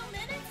 2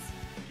 minutes,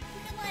 we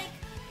can, like,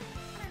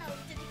 I don't know,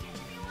 did you catch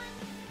everyone?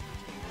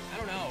 I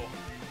don't know.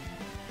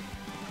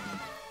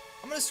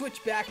 I'm gonna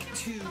switch back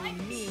to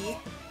me.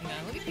 Hang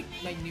on, let me pick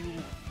my new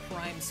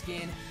Prime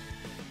skin.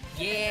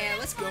 Yeah,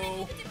 let's go.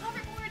 You can do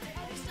hoverboards and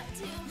other stuff,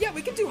 too. Yeah,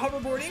 we can do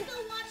hoverboarding. I'm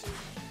still watching,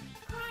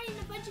 crying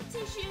a bunch of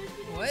tissues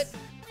because What?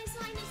 my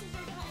sinuses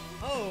are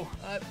dying. Oh,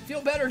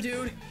 feel better,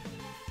 dude.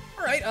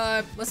 Alright,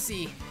 let's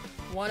see.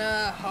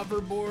 Wanna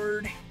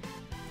hoverboard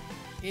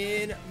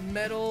in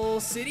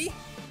Metal City?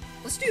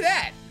 Let's do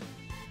that.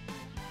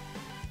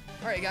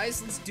 Alright,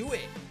 guys, let's do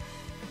it.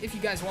 If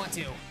you guys want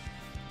to.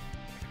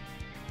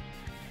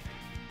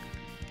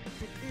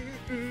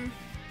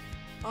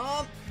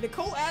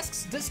 Nicole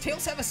asks, does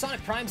Tails have a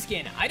Sonic Prime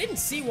skin? I didn't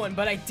see one,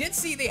 but I did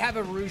see they have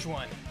a Rouge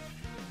one.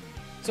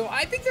 So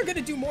I think they're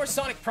gonna do more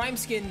Sonic Prime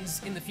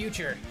skins in the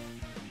future.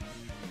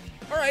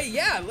 Alright,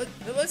 yeah,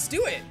 let's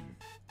do it.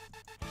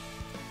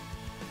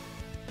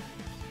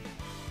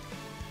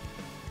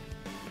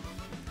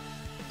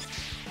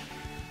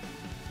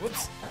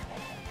 Whoops.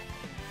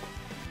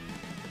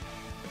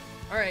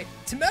 Alright,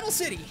 to Metal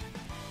City.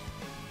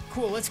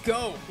 Cool, let's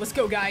go. Let's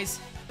go, guys.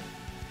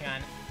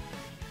 Hang on.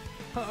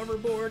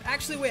 Hoverboard.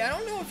 Actually, wait, I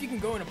don't know if you can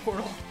go in a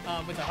portal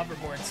with a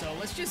hoverboard, so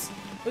let's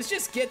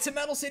just get to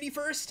Metal City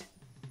first.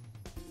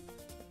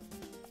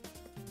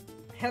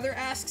 Heather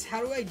asks,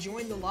 how do I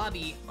join the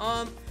lobby?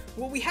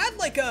 Well, we had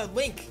like a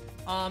link,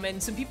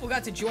 and some people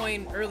got to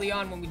join early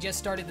on when we just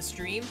started the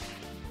stream.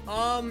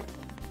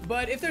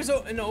 But if there's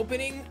an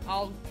opening,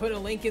 I'll put a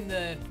link in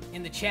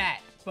the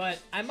chat. But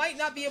I might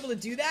not be able to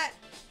do that.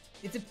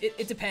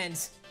 It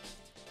depends.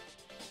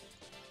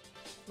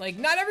 Like,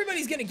 not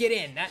everybody's gonna get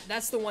in.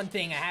 That's the one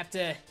thing I have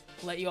to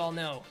let you all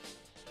know.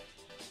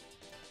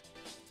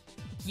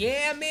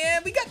 Yeah,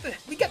 man, we got the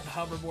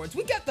hoverboards.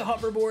 We got the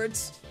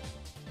hoverboards.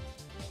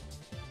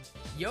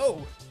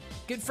 Yo,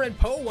 good friend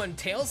Poe won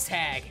Tails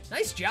tag.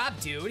 Nice job,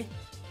 dude.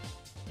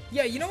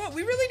 Yeah, you know what?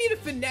 We really need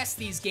to finesse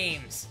these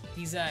games.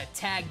 These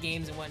tag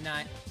games and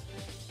whatnot.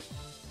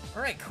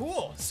 Alright,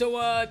 cool.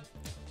 So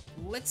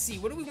let's see,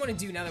 what do we want to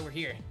do now that we're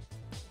here?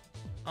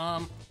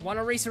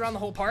 Wanna race around the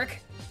whole park?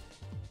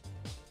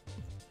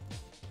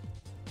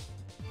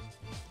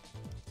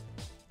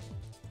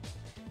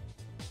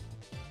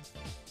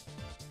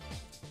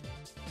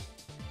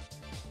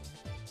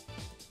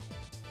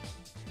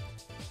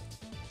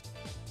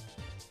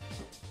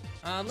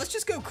 Let's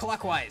just go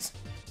clockwise.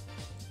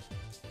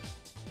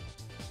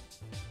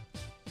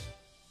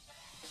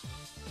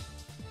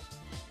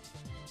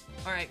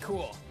 Alright,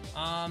 cool.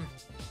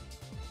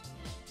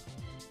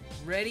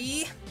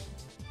 Ready?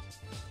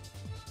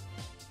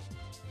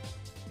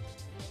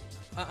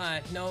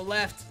 No,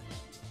 left.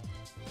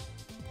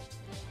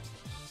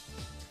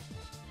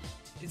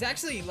 It's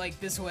actually, like,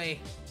 this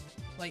way.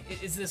 Like,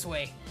 it's this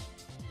way.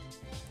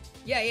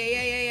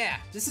 Yeah.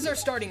 This is our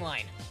starting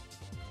line.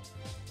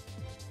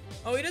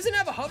 Oh, he doesn't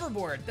have a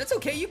hoverboard. That's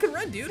okay, you can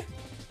run, dude.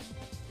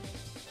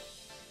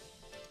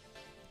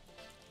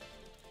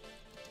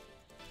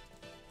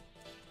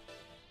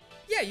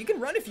 Yeah, you can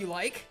run if you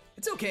like.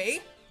 It's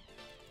okay.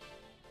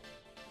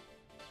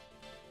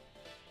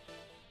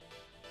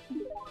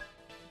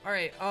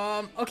 Alright,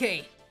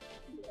 okay.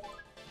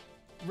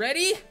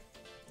 Ready?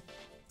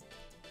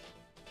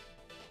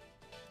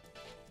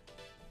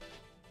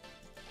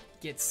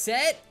 Get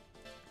set.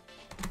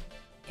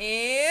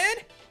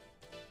 And...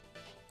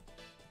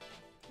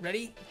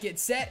 Ready, get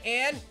set,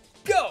 and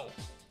go!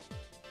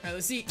 Alright,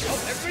 let's see.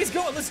 Oh, everybody's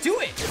going. Let's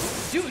do it!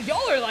 Dude,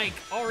 y'all are, like,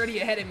 already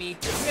ahead of me.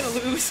 I'm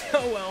gonna lose.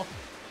 Oh, well.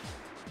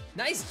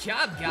 Nice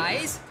job,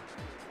 guys.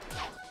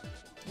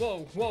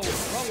 Whoa, wrong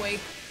way.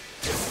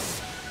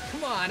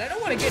 Come on, I don't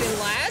want to get in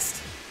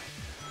last.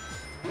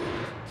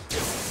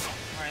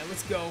 Alright,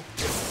 let's go.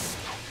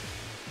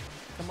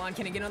 Come on,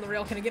 can I get on the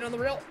rail? Can I get on the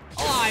rail?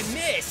 Oh, I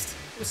missed!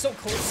 It was so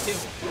close, too.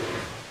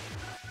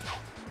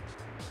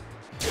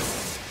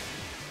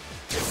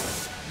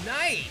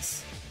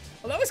 Nice!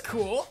 Well, that was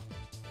cool.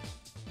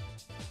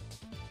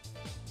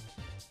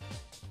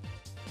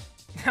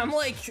 I'm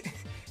like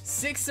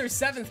 6th or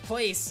 7th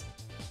place.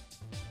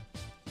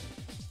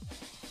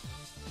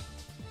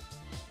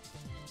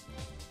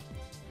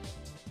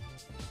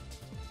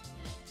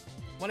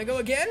 Wanna go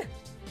again?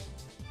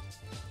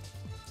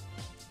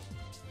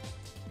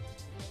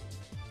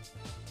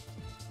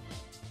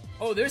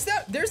 Oh, there's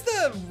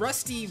the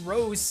Rusty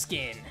Rose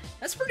skin.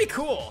 That's pretty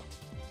cool.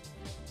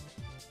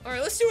 All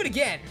right, let's do it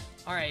again.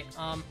 All right,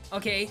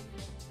 okay.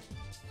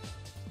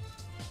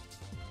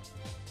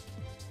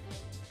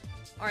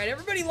 All right,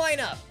 everybody line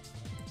up.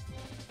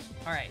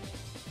 All right.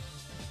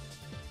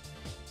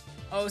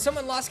 Oh,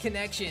 someone lost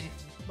connection.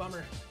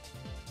 Bummer.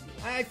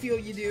 I feel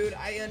you, dude.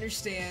 I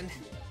understand.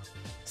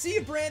 See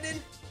you, Brandon.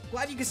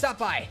 Glad you could stop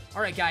by.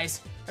 All right,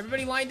 guys.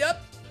 Everybody lined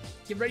up?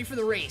 Get ready for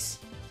the race.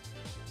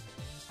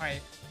 All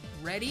right.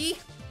 Ready?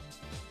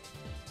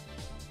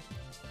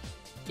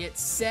 Get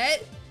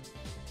set.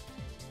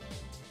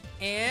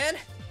 And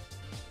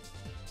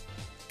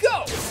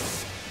go!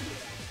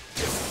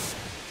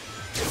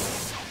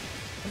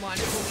 Come on,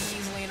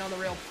 please. Land on the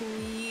rail,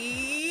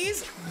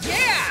 please.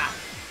 Yeah!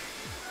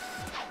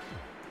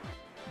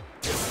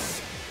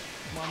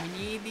 Come on, we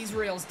need these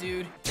rails,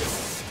 dude.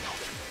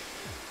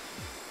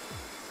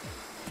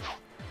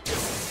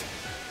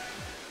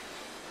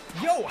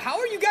 Yo, how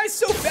are you guys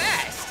so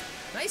fast?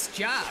 Nice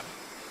job.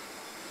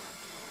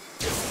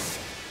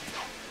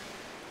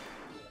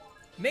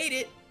 Made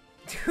it.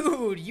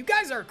 Dude, you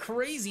guys are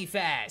crazy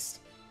fast.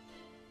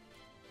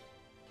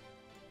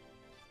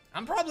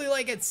 I'm probably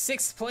like at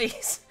 6th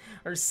place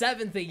or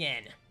 7th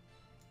again.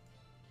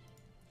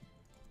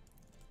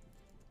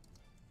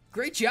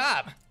 Great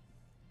job.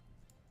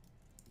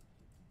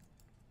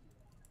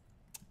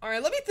 All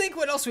right, let me think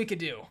what else we could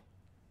do.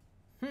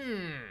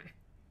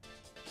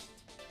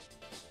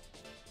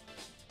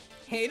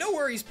 Hey, no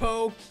worries,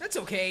 Poe. That's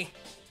okay.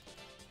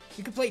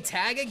 We could play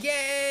tag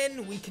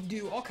again. We could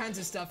do all kinds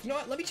of stuff. You know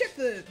what? Let me check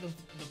the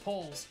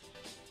polls.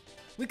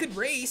 We could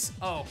race.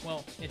 Oh,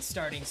 well, it's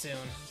starting soon.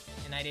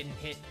 And I didn't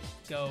hit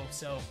go,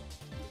 so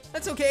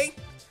that's okay.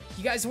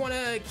 You guys want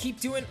to keep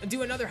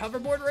do another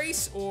hoverboard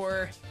race,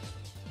 or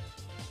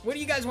what do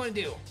you guys want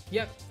to do?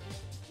 Yep.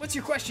 What's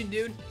your question,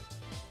 dude?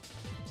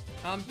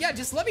 Yeah,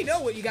 just let me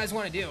know what you guys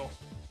want to do.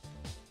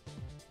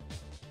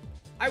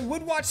 I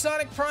would watch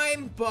Sonic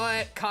Prime,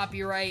 but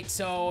copyright,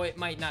 so it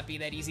might not be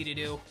that easy to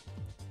do.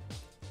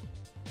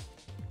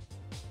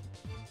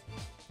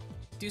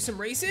 Do some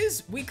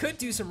races? We could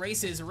do some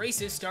races. A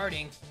race is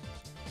starting.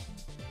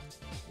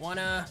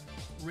 Wanna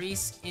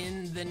race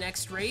in the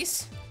next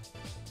race?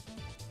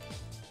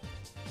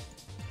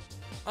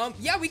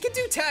 Yeah, we could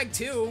do tag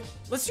too.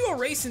 Let's do a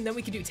race and then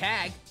we can do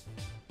tag.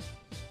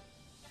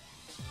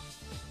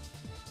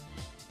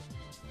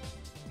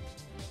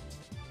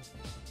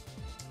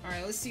 All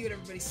right, let's see what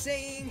everybody's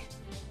saying.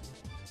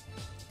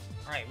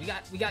 All right,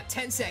 we got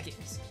 10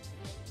 seconds.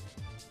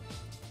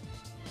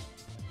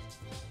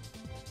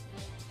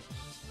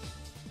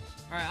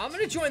 All right, I'm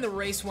gonna join the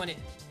race when it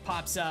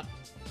pops up.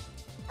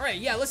 All right,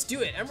 yeah, let's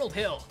do it. Emerald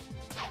Hill.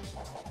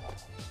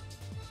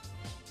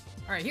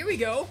 All right, here we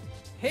go.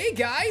 Hey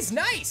guys,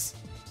 nice.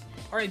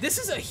 All right, this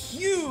is a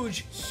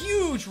huge,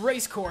 huge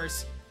race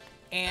course,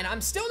 and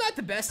I'm still not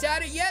the best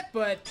at it yet,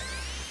 but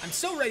I'm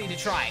so ready to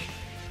try.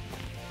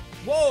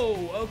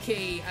 Whoa,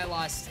 okay, I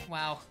lost.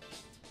 Wow.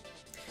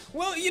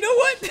 Well, you know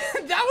what?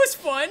 That was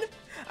fun.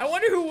 I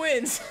wonder who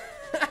wins.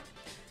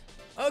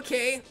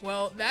 Okay,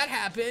 well, that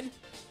happened.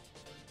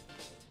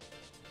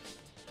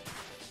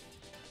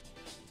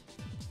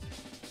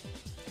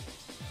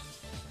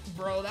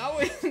 Bro,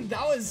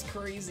 that was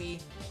crazy.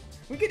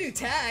 We could do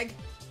tag.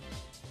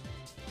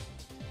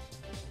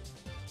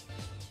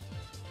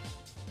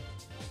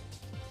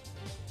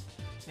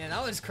 Man,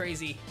 that was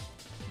crazy.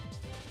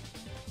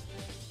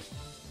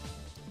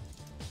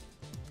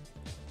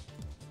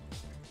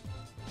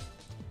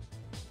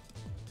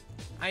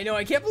 I know,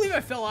 I can't believe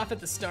I fell off at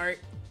the start.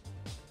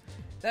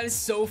 That is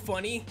so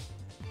funny.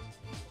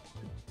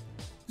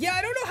 Yeah,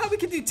 I don't know how we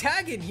could do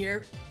tag in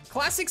here.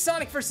 Classic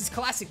Sonic versus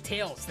Classic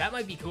Tails. That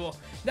might be cool.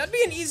 That'd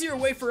be an easier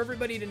way for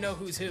everybody to know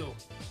who's who.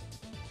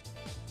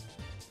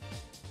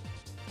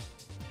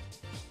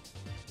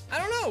 I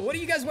don't know. What do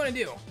you guys want to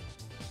do?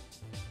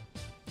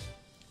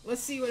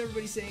 Let's see what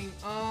everybody's saying.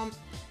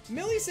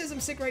 Millie says I'm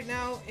sick right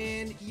now,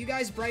 and you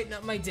guys brighten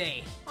up my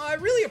day. I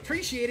really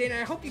appreciate it, and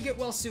I hope you get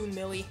well soon,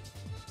 Millie.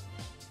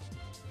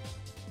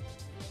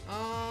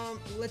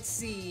 Let's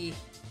see.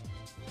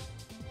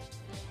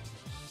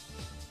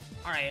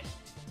 All right.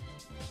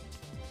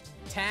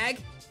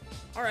 Tag?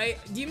 All right.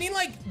 Do you mean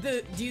like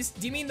do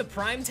you mean the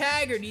Prime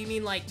tag, or do you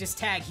mean like just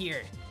tag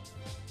here?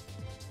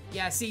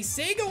 Yeah, see,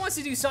 Sega wants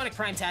to do Sonic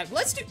Prime tag.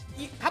 Let's do,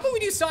 how about we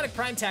do Sonic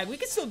Prime tag? We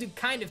can still do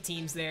kind of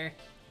teams there.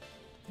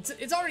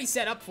 It's already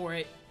set up for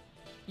it.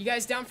 You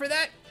guys down for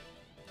that?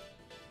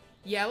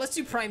 Yeah, let's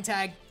do Prime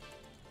tag.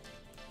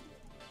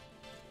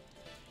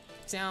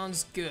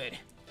 Sounds good.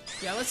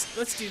 Yeah,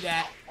 let's do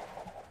that.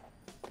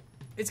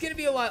 It's gonna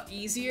be a lot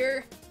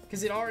easier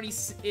because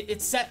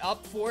it's set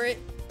up for it.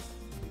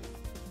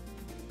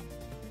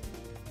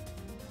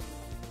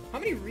 How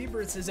many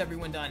rebirths has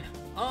everyone done?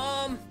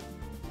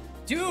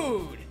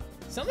 Dude,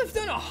 some have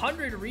done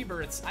 100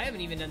 rebirths. I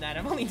haven't even done that.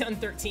 I've only done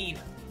 13.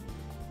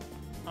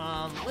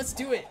 Let's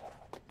do it.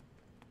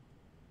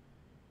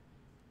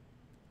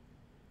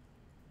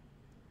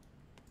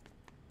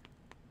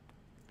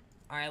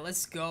 All right,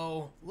 let's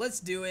go. Let's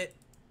do it.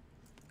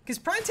 Because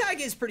prime tag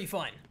is pretty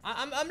fun.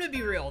 I'm gonna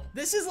be real.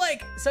 This is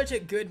like such a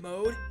good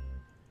mode.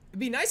 It'd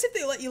be nice if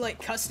they let you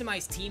like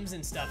customize teams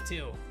and stuff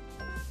too.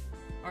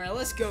 All right,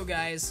 let's go,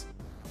 guys.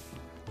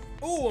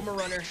 Ooh, I'm a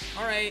runner.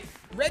 All right,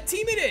 red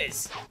team it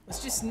is.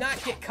 Let's just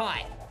not get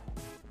caught.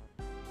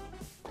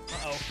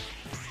 Uh-oh.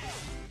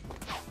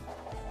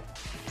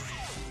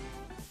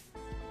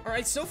 All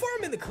right, so far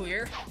I'm in the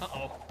clear.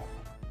 Uh-oh.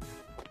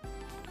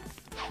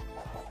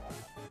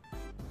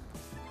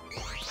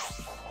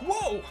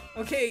 Whoa!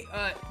 Okay,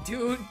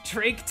 dude,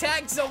 Drake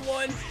tagged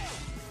someone.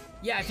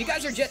 Yeah, if you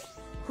guys are just...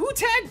 Who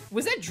tagged?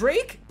 Was that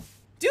Drake?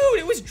 Dude,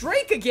 it was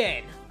Drake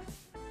again.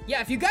 Yeah,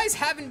 if you guys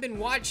haven't been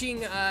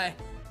watching,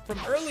 from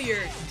earlier,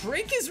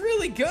 Drake is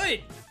really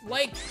good.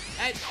 Like,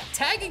 at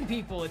tagging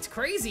people, it's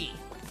crazy.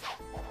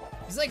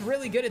 He's, like,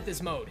 really good at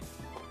this mode.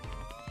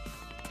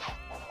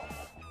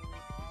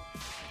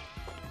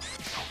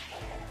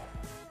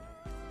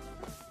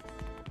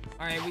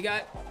 All right, we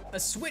got a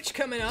switch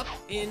coming up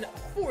in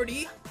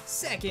 40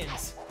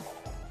 seconds.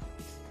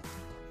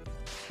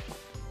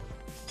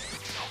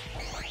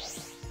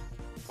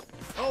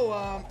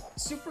 Oh,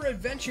 Super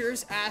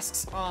Adventures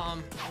asks,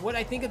 what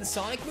I think of the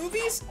Sonic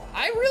movies.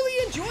 I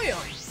really enjoy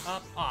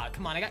them.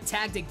 Come on, I got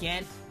tagged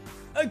again.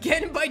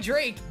 Again by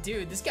Drake.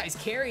 Dude, this guy's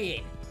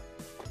carrying.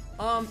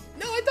 No,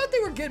 I thought they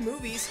were good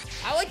movies.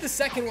 I like the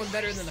second one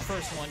better than the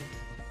first one.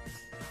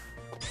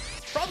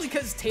 Probably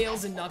because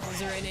Tails and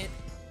Knuckles are in it.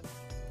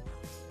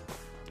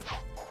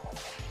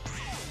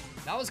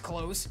 That was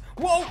close.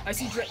 Whoa, I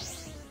see Drake.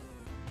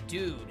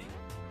 Dude,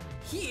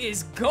 he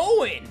is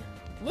going.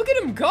 Look at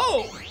him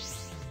go.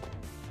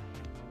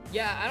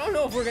 Yeah, I don't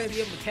know if we're gonna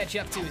be able to catch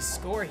up to his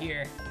score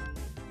here.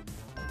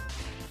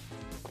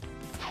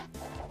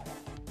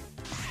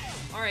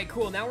 All right,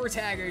 cool, now we're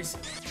taggers.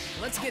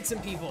 Let's get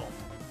some people.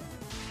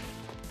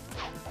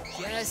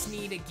 Just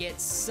need to get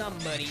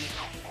somebody.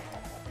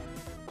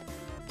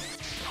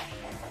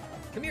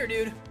 Come here,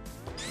 dude.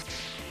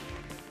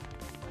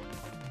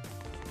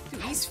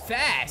 Dude, he's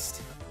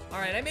fast. All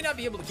right, I may not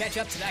be able to catch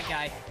up to that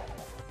guy.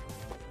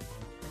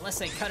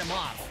 Unless I cut him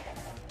off.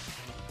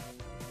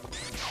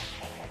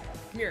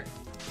 Come here.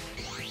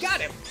 Got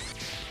him.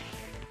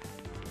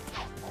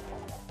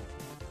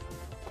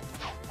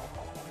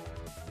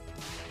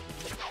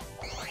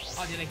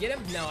 Oh, did I get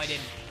him? No, I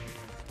didn't.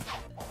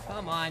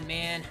 Come on,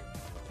 man.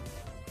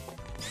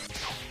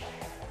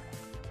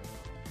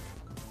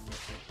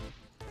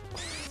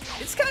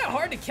 It's kind of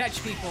hard to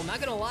catch people, not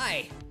gonna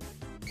lie.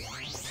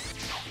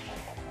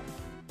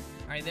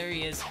 All right, there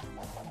he is.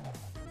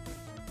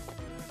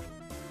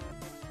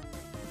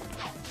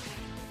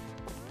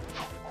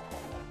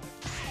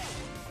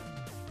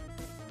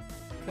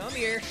 Come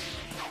here.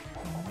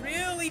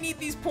 Really need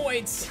these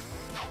points.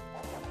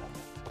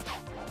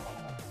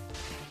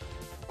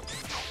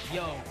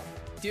 Yo,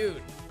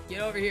 dude,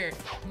 get over here.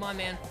 Come on,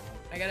 man.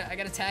 I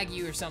gotta tag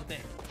you or something.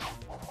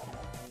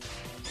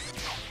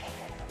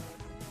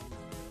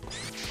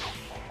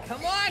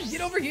 Come on,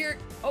 get over here.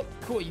 Oh,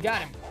 cool, you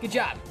got him. Good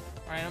job.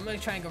 All right, I'm gonna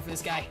try and go for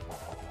this guy.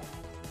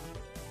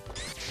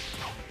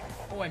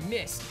 Oh, I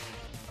missed.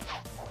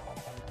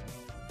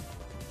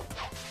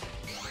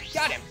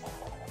 Got him.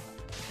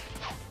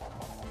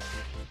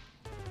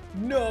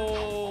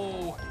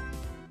 No.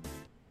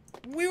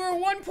 We were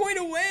 1 point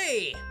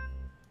away.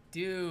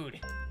 Dude.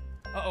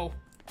 Uh-oh.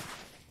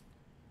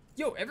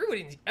 Yo,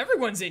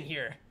 everyone's in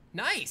here.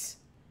 Nice.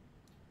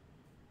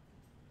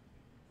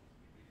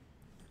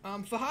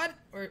 Fahad,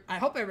 or I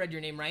hope I read your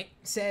name right,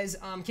 says,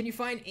 can you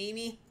find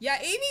Amy? Yeah,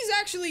 Amy's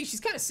actually, she's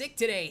kind of sick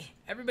today.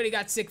 Everybody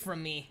got sick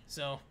from me,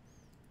 so.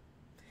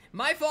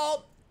 My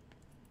fault.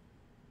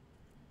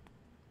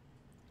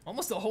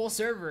 Almost the whole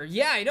server.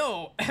 Yeah, I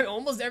know.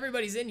 Almost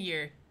everybody's in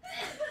here.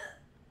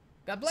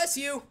 God bless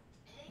you.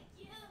 Thank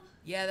you.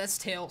 Yeah, that's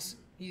Tails.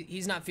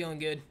 He's not feeling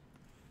good.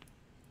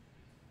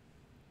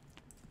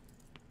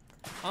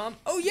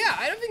 Oh yeah,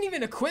 I haven't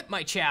even equipped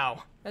my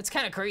Chow. That's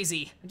kind of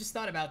crazy. I just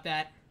thought about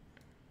that.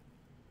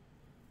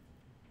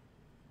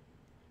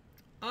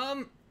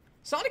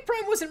 Sonic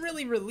Prime wasn't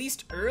really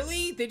released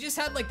early. They just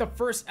had like the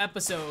first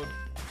episode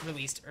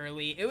released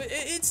early.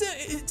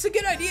 It's a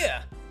good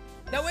idea.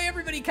 That way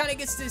everybody kind of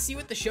gets to see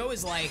what the show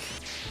is like.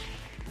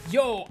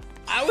 Yo,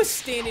 I was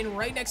standing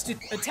right next to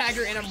a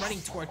tagger and I'm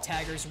running toward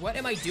taggers. What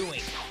am I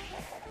doing?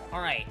 All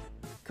right,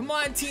 come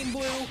on, Team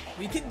Blue.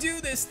 We can do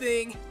this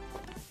thing.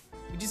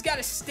 We just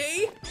gotta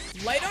stay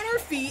light on our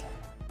feet.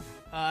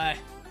 I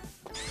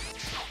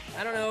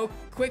don't know,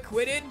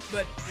 quick-witted,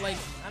 but like,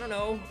 I don't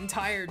know, I'm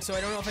tired, so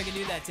I don't know if I can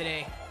do that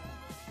today.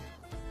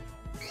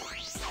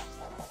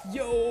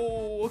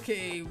 Yo,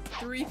 okay,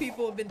 3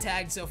 people have been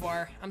tagged so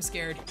far. I'm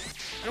scared.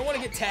 I don't want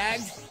to get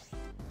tagged.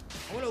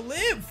 I want to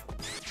live.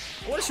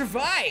 I want to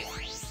survive.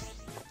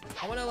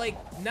 I want to, like,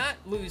 not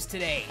lose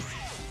today.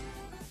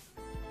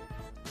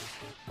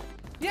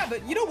 Yeah,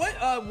 but you know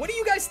what do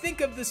you guys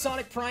think of the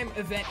Sonic Prime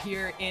event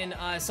here in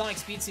Sonic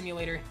Speed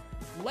Simulator?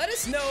 Let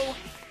us know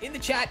in the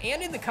chat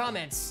and in the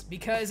comments,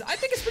 because I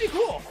think it's pretty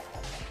cool.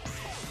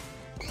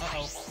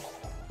 Uh-oh.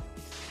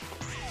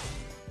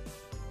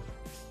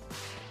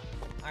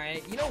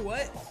 Alright, you know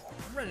what?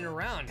 I'm running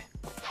around.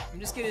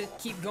 I'm just gonna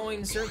keep going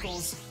in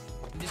circles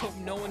and just hope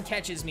no one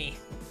catches me.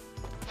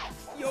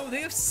 Yo, they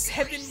have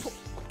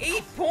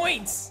 8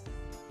 points!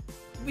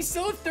 We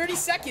still have 30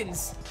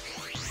 seconds.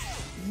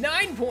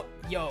 9 points.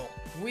 Yo,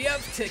 we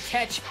have to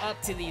catch up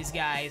to these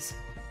guys.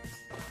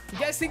 You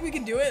guys think we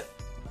can do it?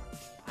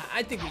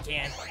 I think we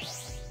can.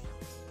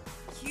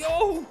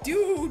 Yo,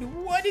 dude,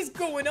 what is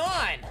going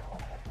on?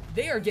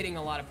 They are getting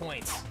a lot of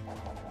points.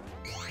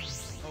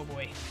 Oh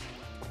boy.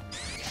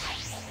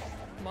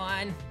 Come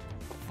on.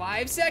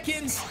 5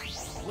 seconds.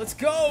 Let's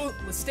go.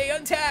 Let's stay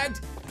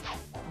untagged.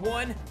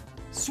 1.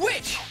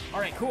 Switch. All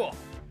right, cool.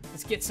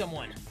 Let's get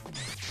someone.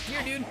 Come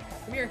here, dude.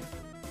 Come here.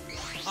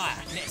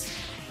 Ah, missed.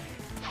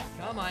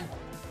 Come on.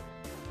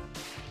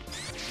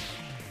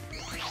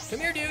 Come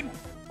here, dude.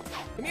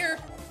 Come here.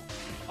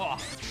 Oh,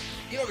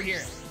 get over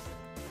here.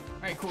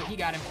 All right, cool. He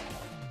got him.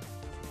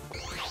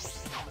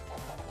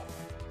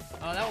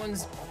 Oh, that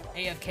one's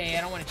AFK.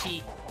 I don't want to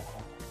cheat.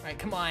 All right,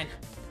 come on.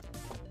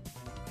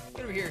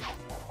 Get over here.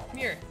 Come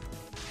here.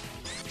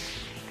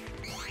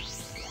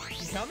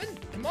 You coming?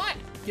 Come on.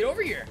 Get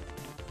over here.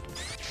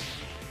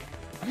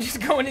 I'm just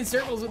going in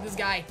circles with this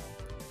guy.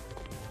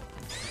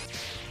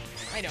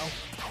 I know.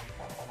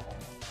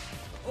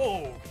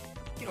 Oh,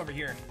 get over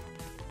here.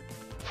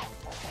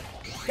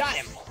 Got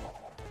him.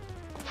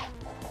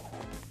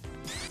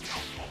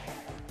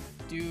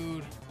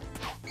 Dude,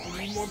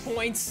 we need more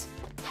points.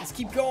 Let's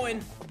keep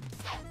going.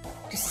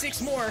 Just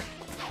 6 more.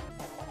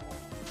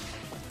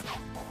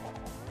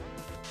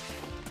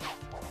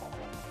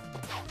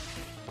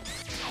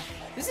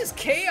 This is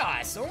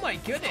chaos. Oh my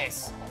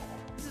goodness.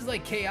 This is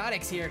like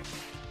chaotics here.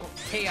 Oh,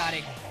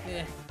 chaotic.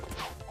 Get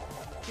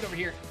over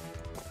here.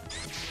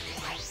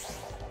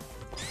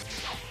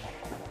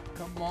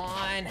 Come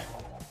on.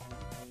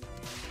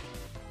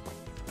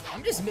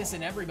 I'm just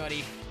missing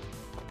everybody.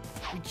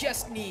 We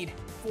just need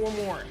 4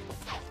 more.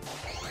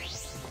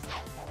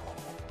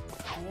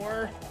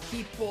 4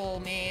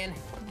 people, man.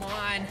 Come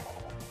on.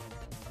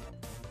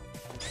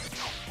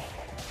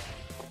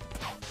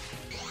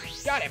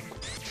 Got him.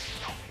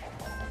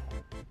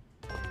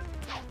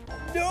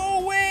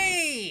 No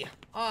way!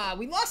 Ah,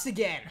 we lost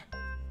again.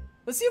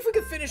 Let's see if we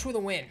can finish with a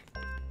win.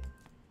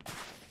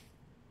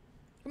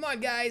 Come on,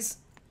 guys.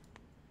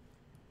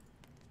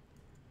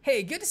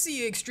 Hey, good to see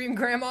you, Extreme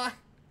Grandma.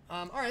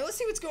 Alright, let's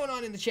see what's going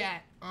on in the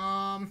chat.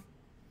 Eva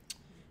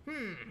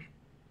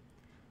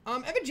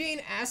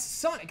Jane asks,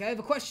 Sonic, I have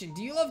a question.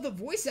 Do you love the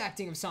voice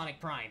acting of Sonic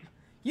Prime?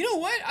 You know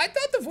what? I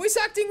thought the voice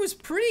acting was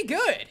pretty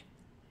good.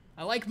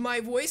 I like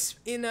my voice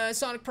in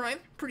Sonic Prime.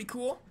 Pretty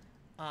cool.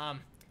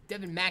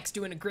 Devin Max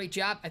doing a great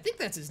job. I think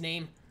that's his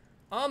name.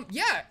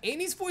 Yeah,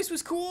 Amy's voice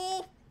was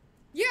cool.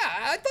 Yeah,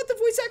 I thought the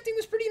voice acting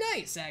was pretty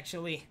nice,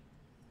 actually.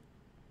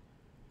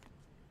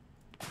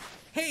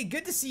 Hey,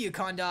 good to see you,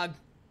 Condog.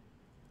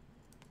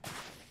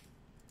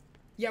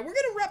 Yeah, we're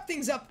gonna wrap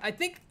things up. I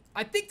think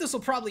this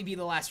will probably be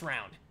the last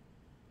round.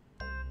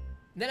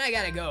 Then I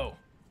gotta go.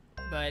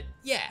 But,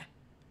 yeah.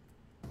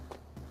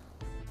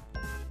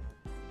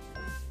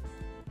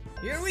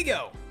 Here we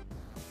go.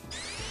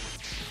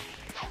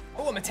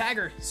 Oh, I'm a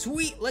tagger.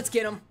 Sweet, let's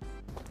get him.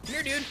 Come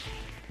here, dude.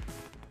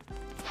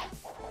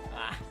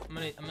 Ah, I'm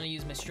gonna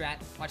use my strat.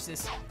 Watch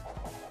this.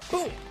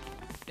 Boom.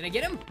 Did I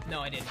get him?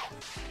 No, I didn't.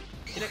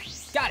 Did I?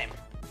 Got him.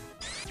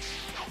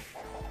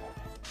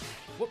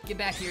 Whoop, get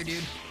back here,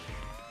 dude.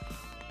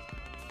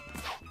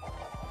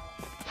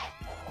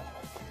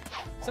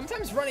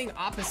 Sometimes running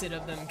opposite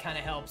of them kind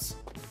of helps.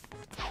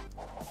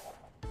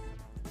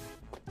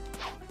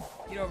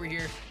 Get over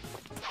here.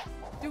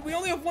 Dude, we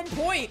only have 1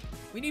 point.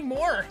 We need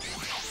more.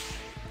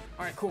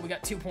 All right, cool. We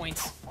got 2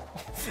 points.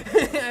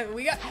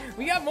 we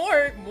got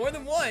more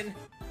than 1.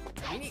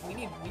 We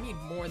need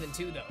more than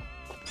 2 though.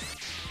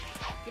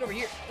 Get over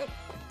here. Oh,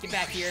 get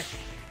back here.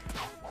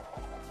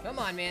 Come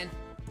on, man.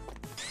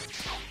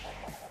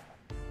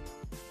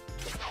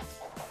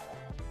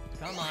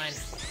 Come on.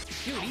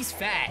 Dude, he's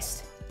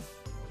fast.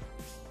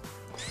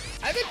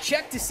 I haven't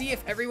checked to see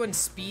if everyone's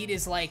speed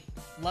is like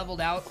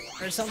leveled out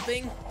or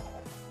something.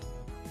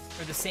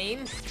 Or the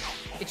same.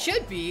 It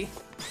should be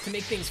to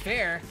make things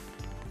fair.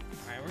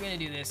 Alright, we're gonna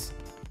do this.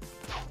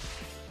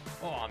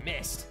 Oh, I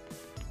missed.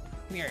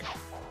 Come here.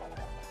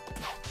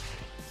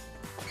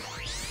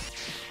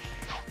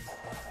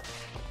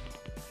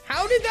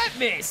 How did that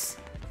miss?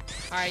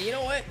 Alright, you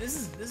know what?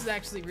 This is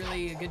actually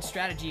really a good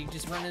strategy.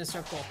 Just run in a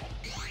circle.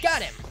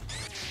 Got him.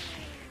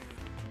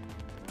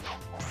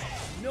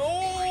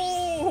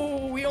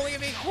 No, we only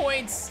have 8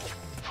 points.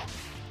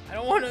 I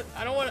don't want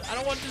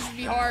this to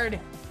be hard.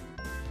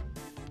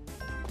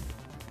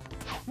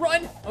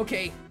 Run.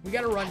 Okay, we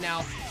gotta run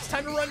now. It's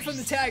time to run from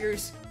the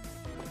taggers.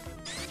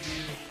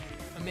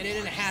 A minute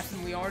and a half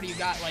and we already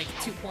got like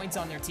 2 points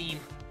on their team.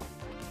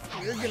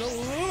 We're gonna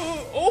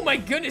lose. Oh my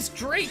goodness,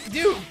 Drake,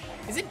 dude.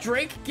 Is it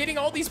Drake getting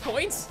all these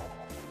points?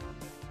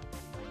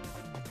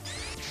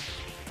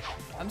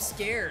 I'm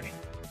scared.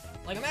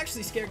 Like, I'm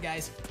actually scared,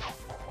 guys.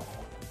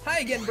 Hi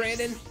again,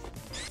 Brandon.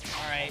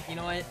 All right, you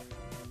know what?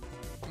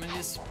 I'm gonna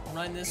just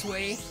run this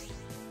way.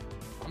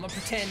 I'm I'm gonna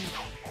pretend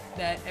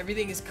that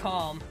everything is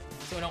calm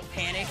so I don't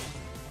panic.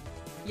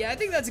 Yeah, I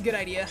think that's a good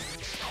idea.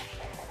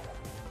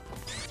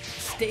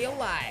 Stay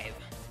alive.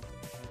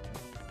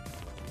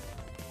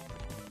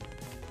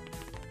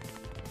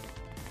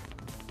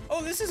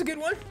 Oh, this is a good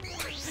one.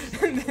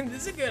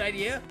 This is a good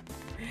idea.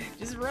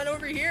 Just run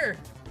over here.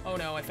 Oh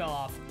no, I fell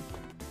off.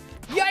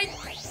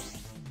 Yikes!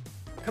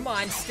 Come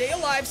on, stay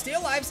alive, stay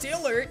alive, stay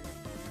alert.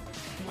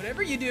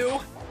 Whatever you do,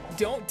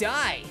 don't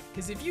die.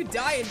 Because if you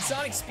die in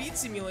Sonic Speed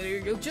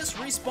Simulator, you'll just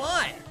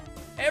respawn.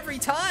 Every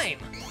time.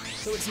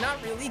 So it's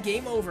not really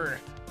game over.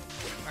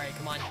 Alright,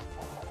 come on.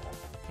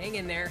 Hang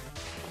in there.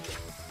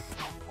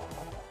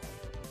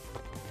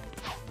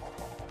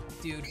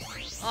 Dude.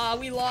 Ah,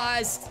 we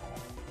lost.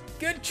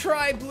 Good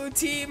try, blue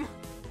team.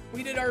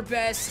 We did our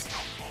best.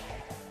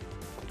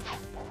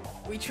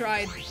 We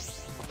tried.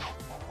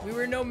 We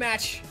were no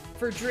match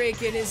for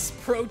Drake and his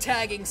pro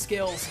tagging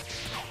skills.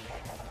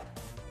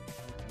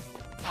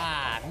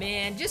 Ah,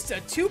 man, just a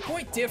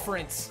 2-point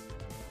difference.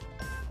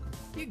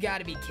 You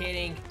gotta be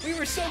kidding. We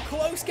were so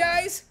close,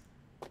 guys.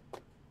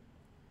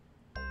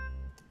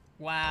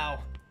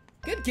 Wow.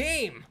 Good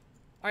game.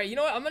 All right, you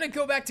know what? I'm gonna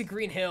go back to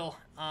Green Hill.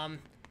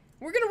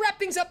 We're gonna wrap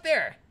things up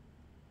there.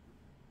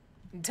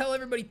 And tell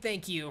everybody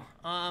thank you.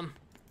 I'll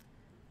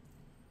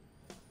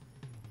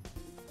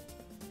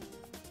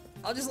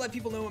just let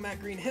people know I'm at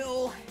Green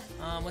Hill.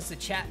 Once the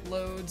chat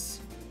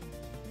loads.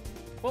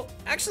 Well,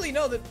 actually,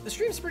 no, the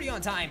stream's pretty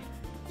on time.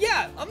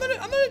 Yeah, I'm gonna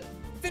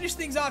finish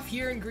things off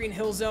here in Green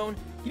Hill Zone.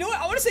 You know what?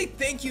 I want to say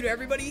thank you to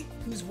everybody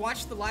who's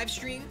watched the live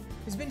stream.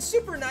 It's been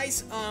super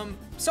nice.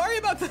 Sorry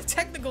about the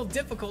technical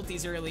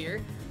difficulties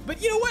earlier,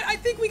 but you know what? I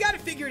think we got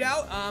it figured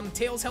out.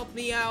 Tails helped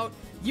me out.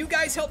 You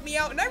guys helped me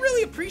out, and I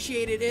really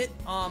appreciated it.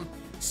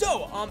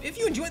 If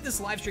you enjoyed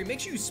this live stream, make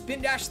sure you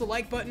spin dash the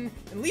like button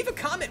and leave a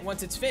comment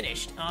once it's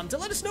finished to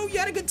let us know you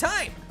had a good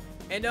time.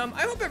 And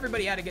I hope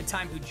everybody had a good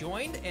time who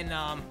joined. And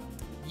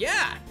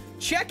yeah,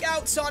 check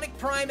out Sonic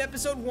Prime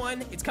Episode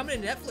 1. It's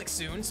coming to Netflix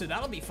soon, so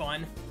that'll be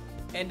fun.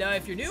 And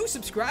if you're new,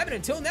 subscribe. And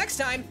until next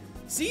time,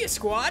 see ya,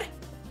 squad.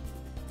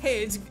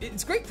 Hey,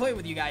 it's great playing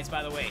with you guys,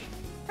 by the way.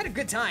 Had a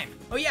good time.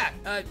 Oh yeah,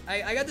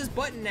 I got this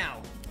button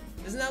now.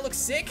 Doesn't that look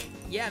sick?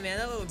 Yeah, man,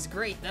 that looks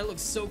great. That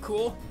looks so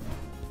cool.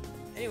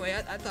 Anyway,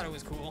 I thought it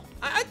was cool.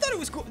 I thought it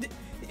was cool.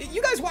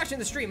 You guys watching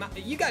the stream,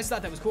 you guys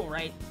thought that was cool,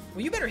 right?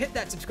 Well, you better hit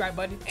that subscribe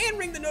button and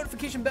ring the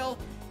notification bell,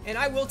 and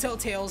I will tell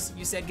Tails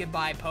you said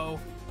goodbye, Poe.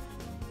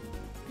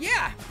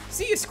 Yeah,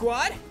 see you,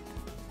 squad.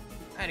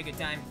 I had a good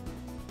time.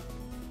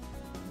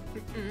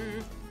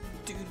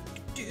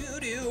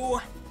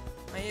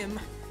 I am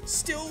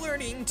still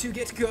learning to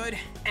get good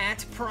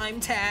at Prime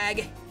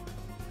Tag.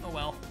 Oh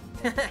well.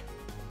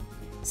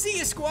 See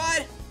you,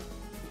 squad.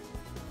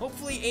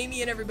 Hopefully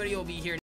Amy and everybody will be here